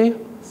theology.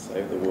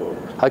 Save the world.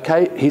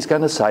 Okay, he's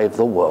going to save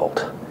the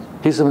world.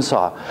 He's the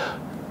Messiah.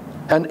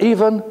 And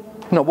even,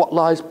 what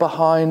lies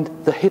behind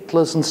the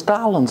Hitlers and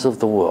Stalins of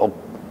the world?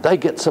 They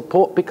get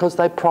support because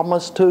they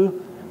promise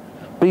to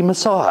be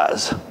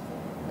messiahs.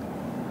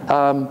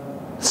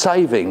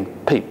 Saving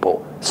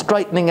people,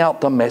 straightening out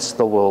the mess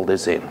the world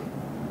is in.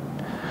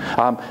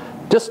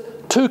 Just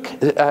 2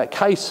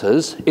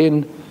 cases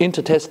in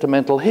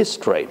intertestamental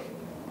history.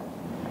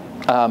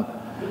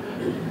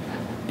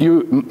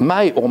 You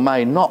may or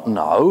may not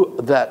know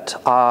that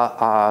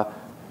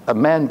a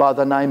man by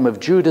the name of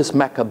Judas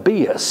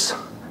Maccabeus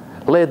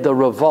led the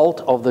revolt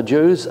of the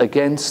Jews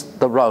against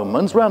the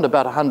Romans around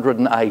about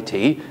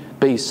 180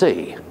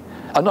 BC.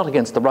 Not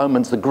against the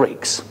Romans, the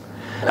Greeks.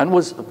 And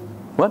was,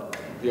 what?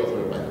 The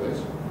author of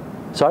Maccabees.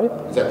 Sorry?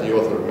 Is that the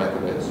author of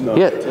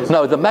Maccabees?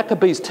 No, the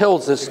Maccabees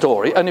tells this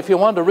story, and if you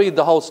want to read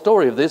the whole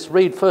story of this,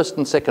 read 1st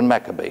and 2nd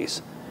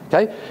Maccabees.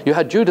 Okay? You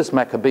had Judas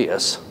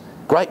Maccabeus,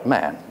 great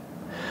man,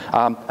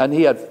 and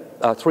he had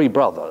 3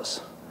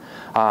 brothers.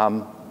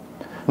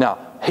 Now,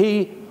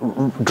 he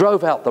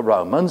drove out the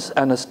Romans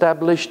and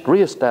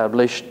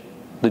re-established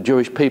the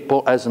Jewish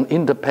people as an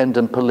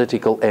independent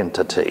political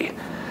entity.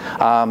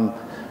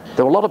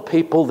 There were a lot of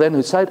people then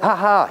who said,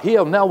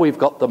 here, now we've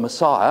got the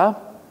Messiah.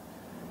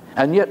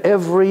 And yet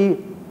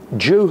every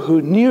Jew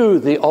who knew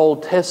the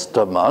Old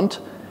Testament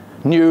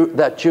knew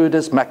that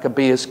Judas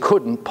Maccabeus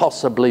couldn't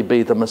possibly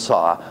be the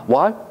Messiah.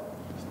 Why?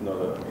 It's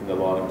not in the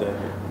line of David.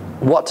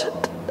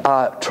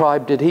 What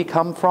tribe did he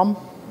come from?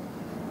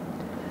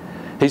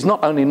 He's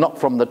not only not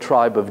from the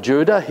tribe of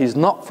Judah, he's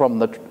not from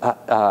the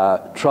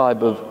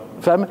tribe of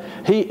family.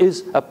 He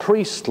is a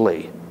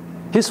priestly.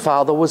 His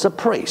father was a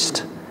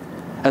priest.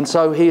 And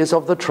so he is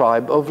of the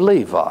tribe of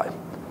Levi.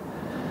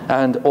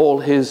 And all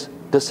his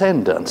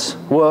descendants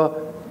were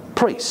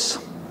priests.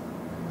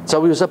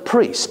 So he was a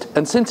priest.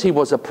 And since he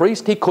was a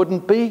priest, he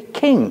couldn't be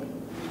king.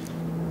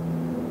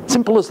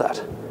 Simple as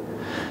that.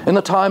 In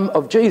the time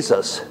of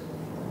Jesus,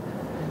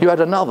 you had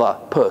another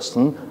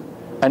person,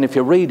 and if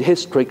you read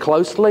history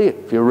closely,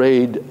 if you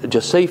read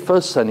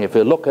Josephus and if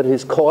you look at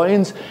his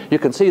coins, you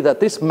can see that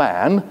this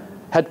man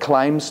had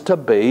claims to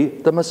be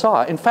the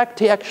Messiah. In fact,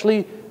 he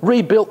actually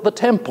rebuilt the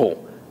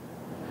temple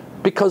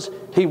because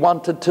he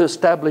wanted to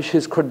establish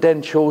his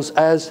credentials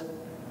as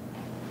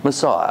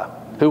Messiah.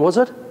 Who was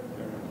it?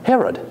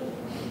 Herod.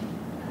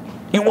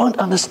 You won't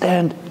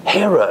understand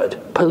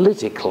Herod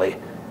politically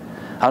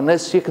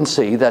unless you can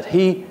see that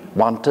he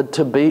wanted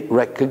to be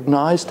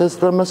recognized as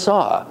the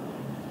Messiah.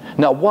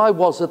 Now, why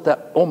was it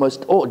that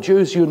almost all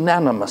Jews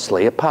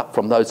unanimously, apart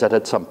from those that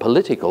had some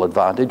political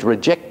advantage,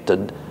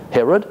 rejected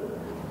Herod?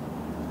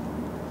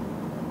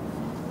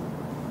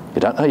 You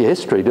don't know your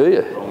history, do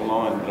you? Wrong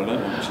line, I don't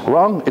know.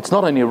 Wrong. It's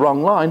not only a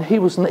wrong line. He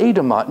was an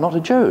Edomite, not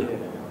a Jew.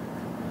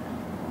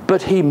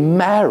 But he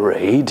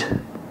married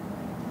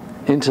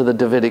into the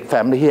Davidic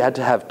family. He had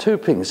to have two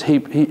things.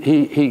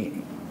 He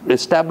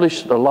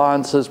established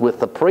alliances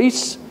with the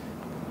priests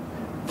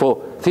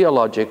for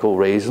theological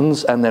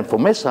reasons, and then for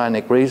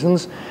messianic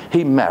reasons,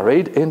 he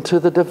married into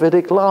the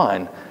Davidic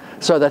line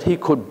so that he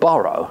could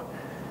borrow.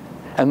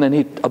 And then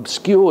he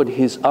obscured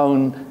his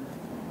own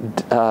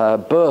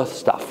birth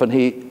stuff, and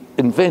he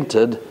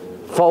invented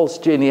false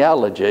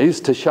genealogies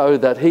to show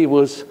that he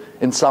was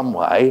in some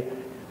way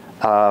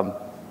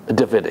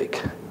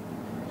Davidic.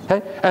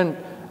 Okay? And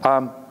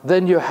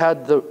then you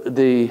had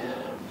the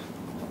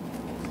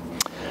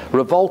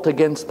revolt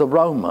against the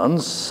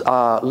Romans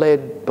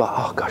led by,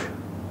 oh gosh,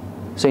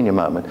 senior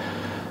moment,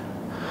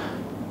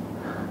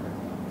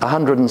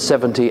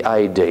 170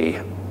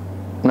 AD.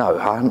 No,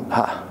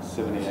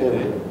 70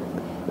 AD.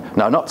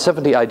 No, not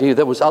 70 AD.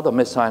 There was other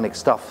messianic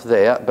stuff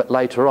there, but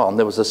later on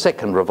there was a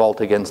second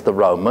revolt against the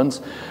Romans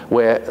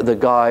where the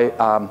guy,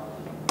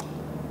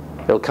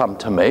 he'll come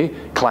to me,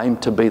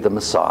 claimed to be the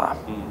Messiah.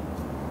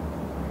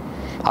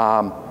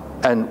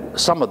 And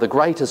some of the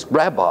greatest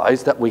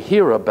rabbis that we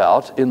hear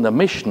about in the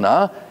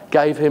Mishnah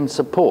gave him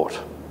support.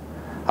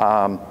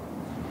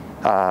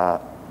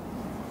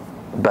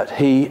 But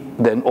he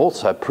then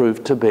also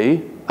proved to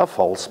be a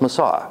false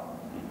Messiah.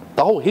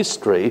 The whole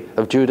history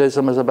of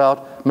Judaism is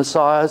about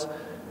messiahs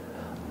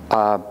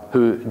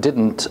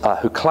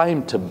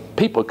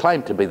people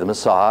claimed to be the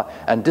Messiah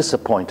and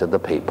disappointed the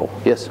people.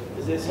 Yes?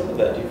 Is there some of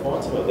that, do you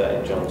find some of that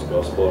in John's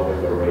Gospel? I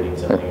remember reading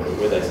something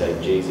where they say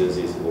Jesus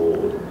is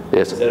Lord.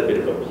 Yes. Is that a bit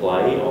of a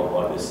play on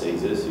like the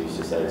Caesars who used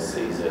to say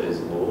Caesar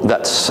is Lord?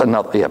 That's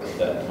another, yep.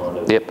 That kind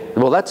of... Yep.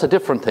 Well, that's a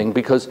different thing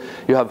because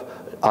you have,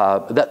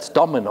 that's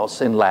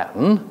Dominus in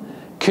Latin,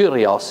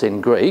 Kyrios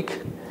in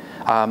Greek,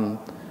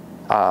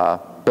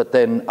 but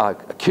then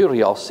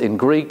Kyrios in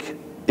Greek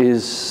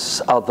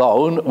is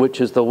Adon, which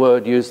is the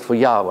word used for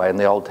Yahweh in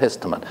the Old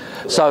Testament.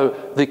 So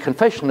the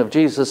confession of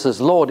Jesus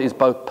as Lord is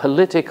both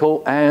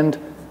political and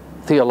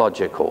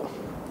theological.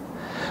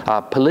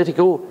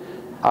 Political,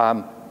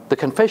 the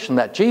confession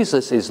that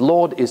Jesus is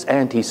Lord is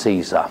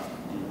anti-Caesar.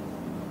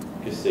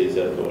 Because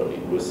Caesar thought he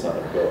was Son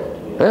of God.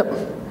 Yeah. Yep.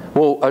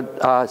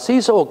 Well,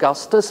 Caesar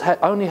Augustus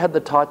only had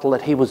the title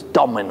that he was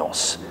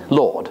Dominus,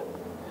 Lord.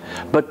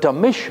 But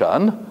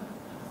Domitian,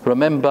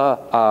 remember,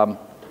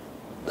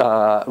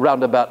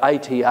 around about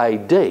 80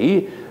 AD,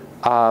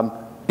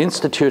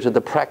 instituted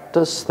the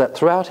practice that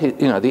throughout his,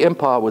 the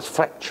empire was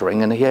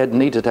fracturing and he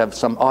needed to have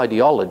some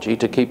ideology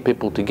to keep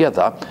people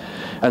together.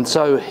 And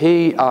so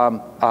he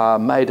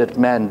made it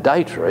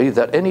mandatory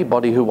that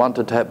anybody who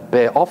wanted to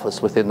bear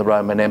office within the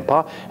Roman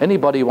Empire,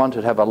 anybody who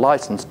wanted to have a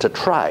license to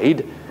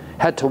trade,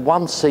 had to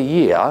once a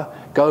year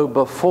go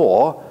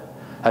before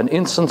an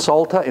incense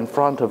altar in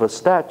front of a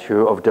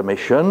statue of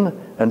Domitian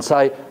and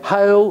say,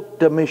 "Hail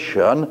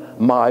Domitian,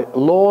 my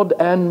Lord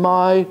and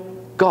my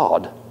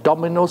God,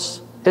 Dominus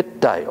et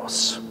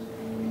Deus,"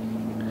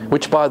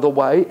 which, by the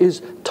way,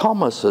 is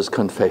Thomas's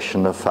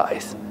confession of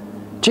faith.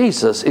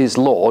 Jesus is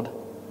Lord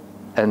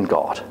and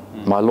God,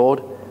 my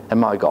Lord and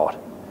my God.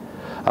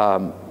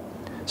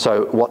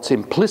 So what's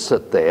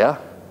implicit there,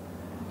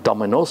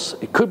 Dominus,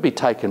 it could be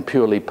taken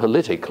purely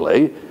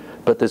politically,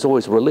 but there's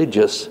always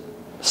religious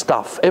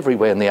stuff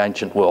everywhere in the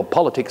ancient world.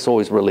 Politics,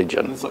 always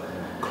religion. It's like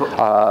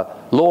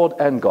Lord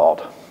and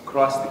God.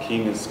 Christ the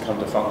King has come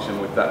to function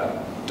with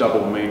that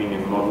double meaning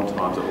in modern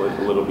times a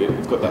little bit.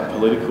 It's got that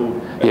political.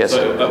 Yes.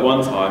 So at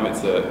one time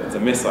it's a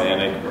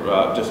messianic,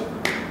 just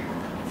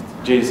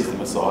Jesus the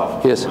Messiah.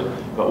 Yes.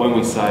 But when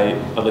we say,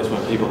 at least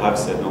when people have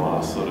said in the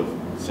last sort of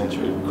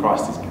century,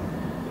 Christ is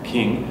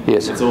King,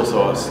 yes, it's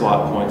also a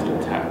slight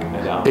pointed attack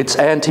at it's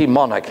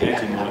anti-monarchy.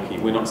 Anti-monarchy.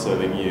 We're not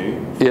serving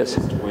you. Yes.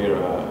 We're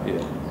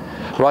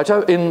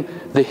Righto. In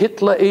the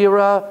Hitler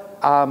era,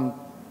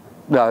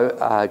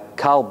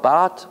 Karl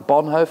Barth,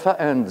 Bonhoeffer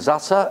and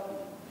Sasser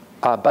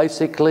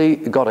basically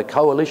got a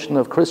coalition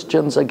of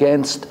Christians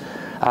against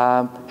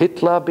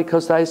Hitler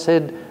because they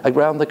said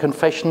around the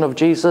confession of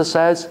Jesus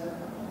as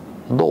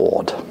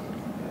Lord.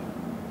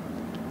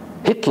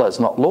 Hitler's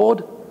not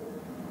Lord.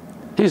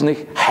 He's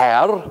nicht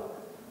Herr.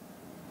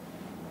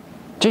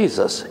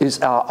 Jesus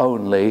is our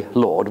only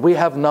Lord. We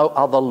have no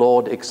other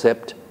Lord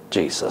except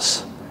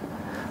Jesus.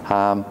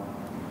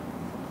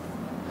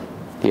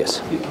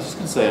 Yes? I was just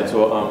going to say as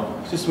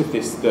well, just with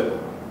this, that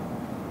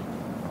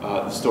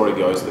the story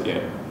goes that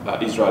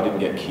Israel didn't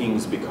get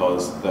kings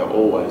because they were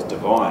always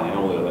divine in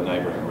all the other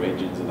neighbouring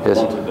regions, and they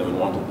wanted them and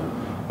wanted them.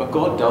 But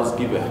God does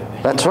give a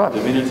hint of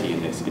divinity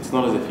in this. It's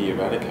not as if he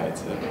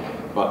eradicates it.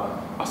 But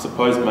I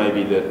suppose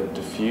maybe the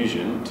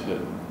diffusion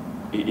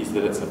is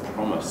that it's a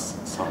promise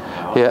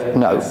somehow. Yeah,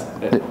 no.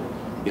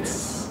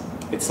 It's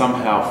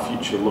somehow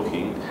future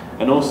looking,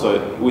 and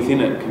also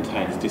within it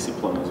contains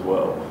discipline as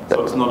well.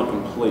 So it's not a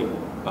complete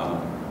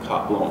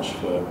carte blanche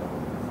for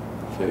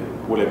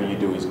whatever you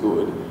do is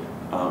good,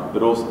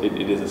 but also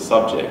it is a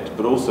subject.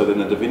 But also then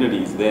the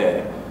divinity is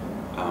there,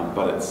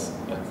 but it's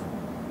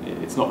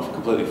not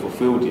completely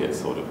fulfilled yet,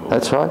 sort of.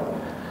 That's right.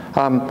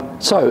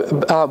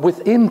 So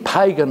within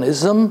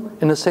paganism,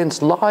 in a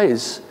sense,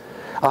 lies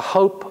a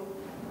hope,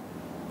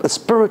 a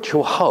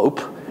spiritual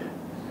hope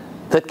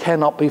that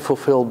cannot be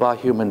fulfilled by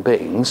human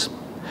beings.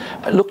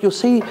 Look, you'll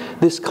see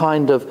this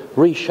kind of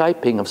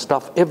reshaping of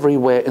stuff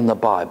everywhere in the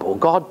Bible.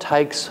 God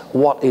takes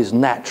what is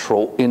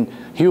natural in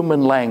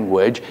human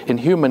language, in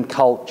human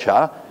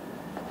culture,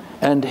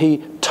 and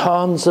he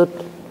turns it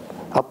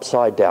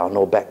upside down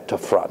or back to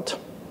front.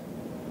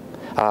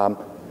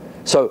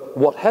 So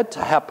what has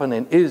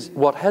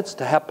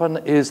to happen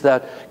is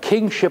that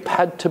kingship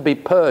had to be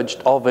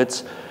purged of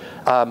its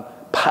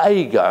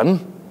pagan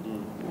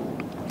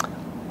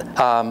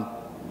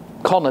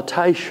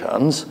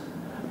connotations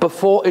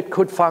before it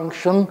could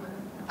function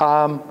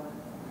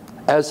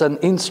as an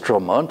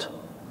instrument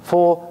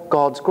for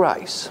God's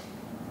grace,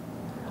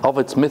 of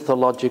its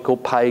mythological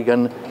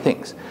pagan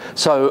things.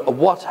 So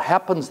what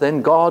happens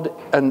then, God,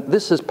 and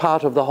this is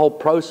part of the whole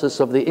process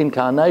of the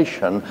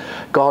incarnation,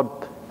 God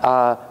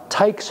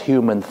takes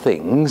human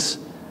things,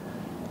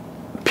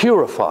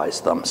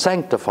 purifies them,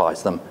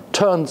 sanctifies them,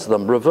 turns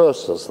them,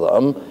 reverses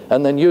them,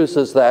 and then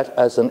uses that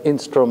as an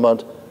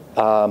instrument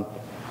to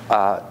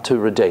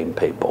redeem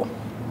people.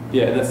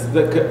 Yeah,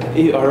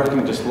 I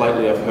reckon just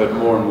lately I've heard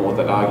more and more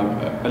that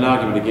an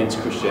argument against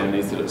Christianity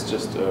is that it's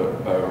just a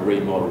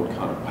remodeled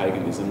kind of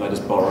paganism. They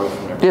just borrow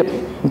from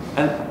everything.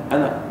 Yep.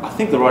 And I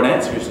think the right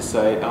answer is to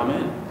say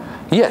amen.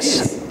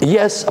 Yes,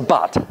 yes,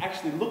 but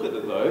actually look at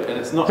it though, and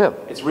it's not. Yeah.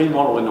 It's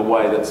remodeled in a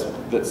way that's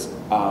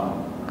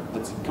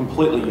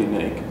completely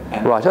unique.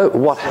 And right.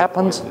 What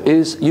happens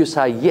is you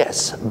say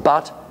yes,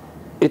 but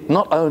it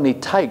not only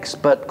takes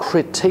but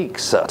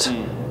critiques it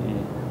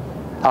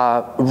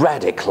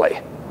radically.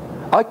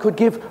 I could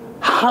give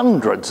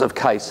hundreds of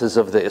cases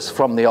of this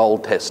from the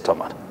Old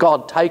Testament.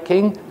 God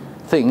taking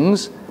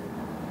things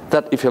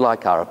that, if you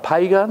like, are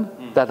pagan,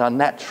 that are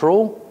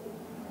natural,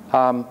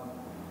 and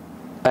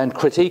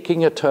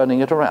critiquing it, turning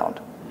it around.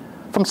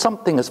 From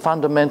something as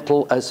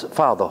fundamental as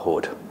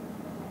fatherhood.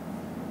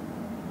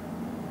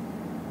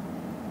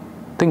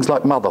 Things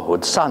like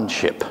motherhood,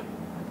 sonship,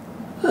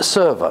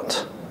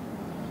 servant,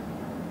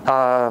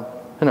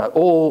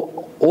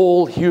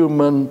 all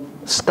human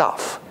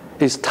stuff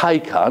is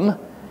taken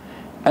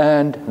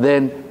and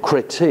then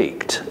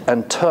critiqued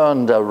and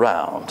turned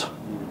around.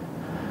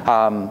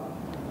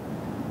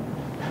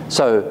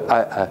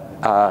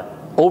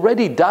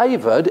 Already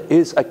David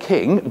is a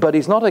king, but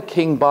he's not a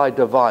king by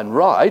divine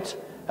right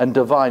and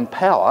divine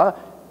power,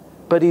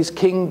 but he's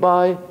king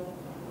by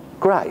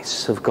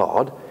grace of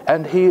God,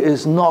 and he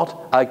is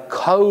not a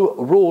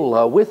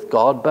co-ruler with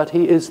God, but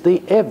he is the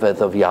Eved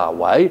of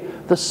Yahweh,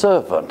 the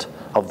servant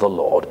of the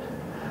Lord.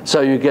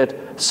 So you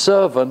get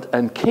servant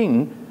and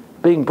king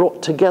being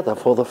brought together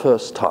for the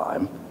first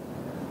time.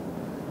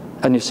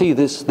 And you see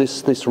this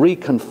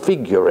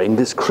reconfiguring,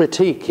 this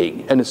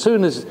critiquing. And as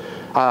soon as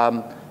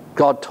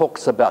God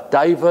talks about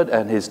David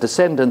and his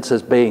descendants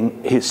as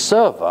being his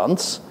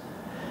servants,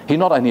 he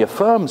not only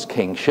affirms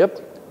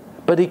kingship,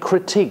 but he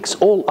critiques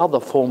all other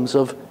forms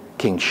of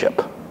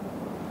kingship.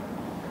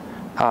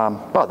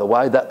 By the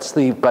way, that's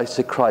the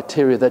basic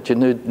criteria that you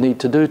need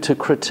to do to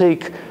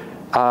critique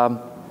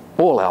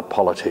all our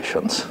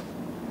politicians.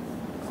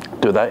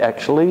 Do they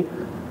actually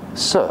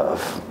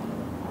serve?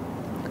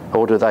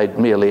 Or do they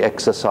merely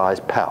exercise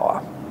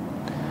power?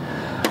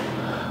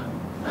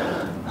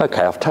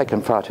 Okay, I've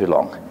taken far too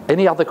long.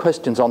 Any other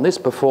questions on this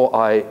before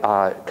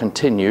I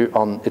continue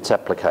on its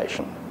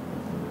application?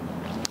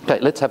 Okay,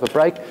 let's have a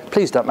break.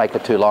 Please don't make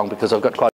it too long because I've got quite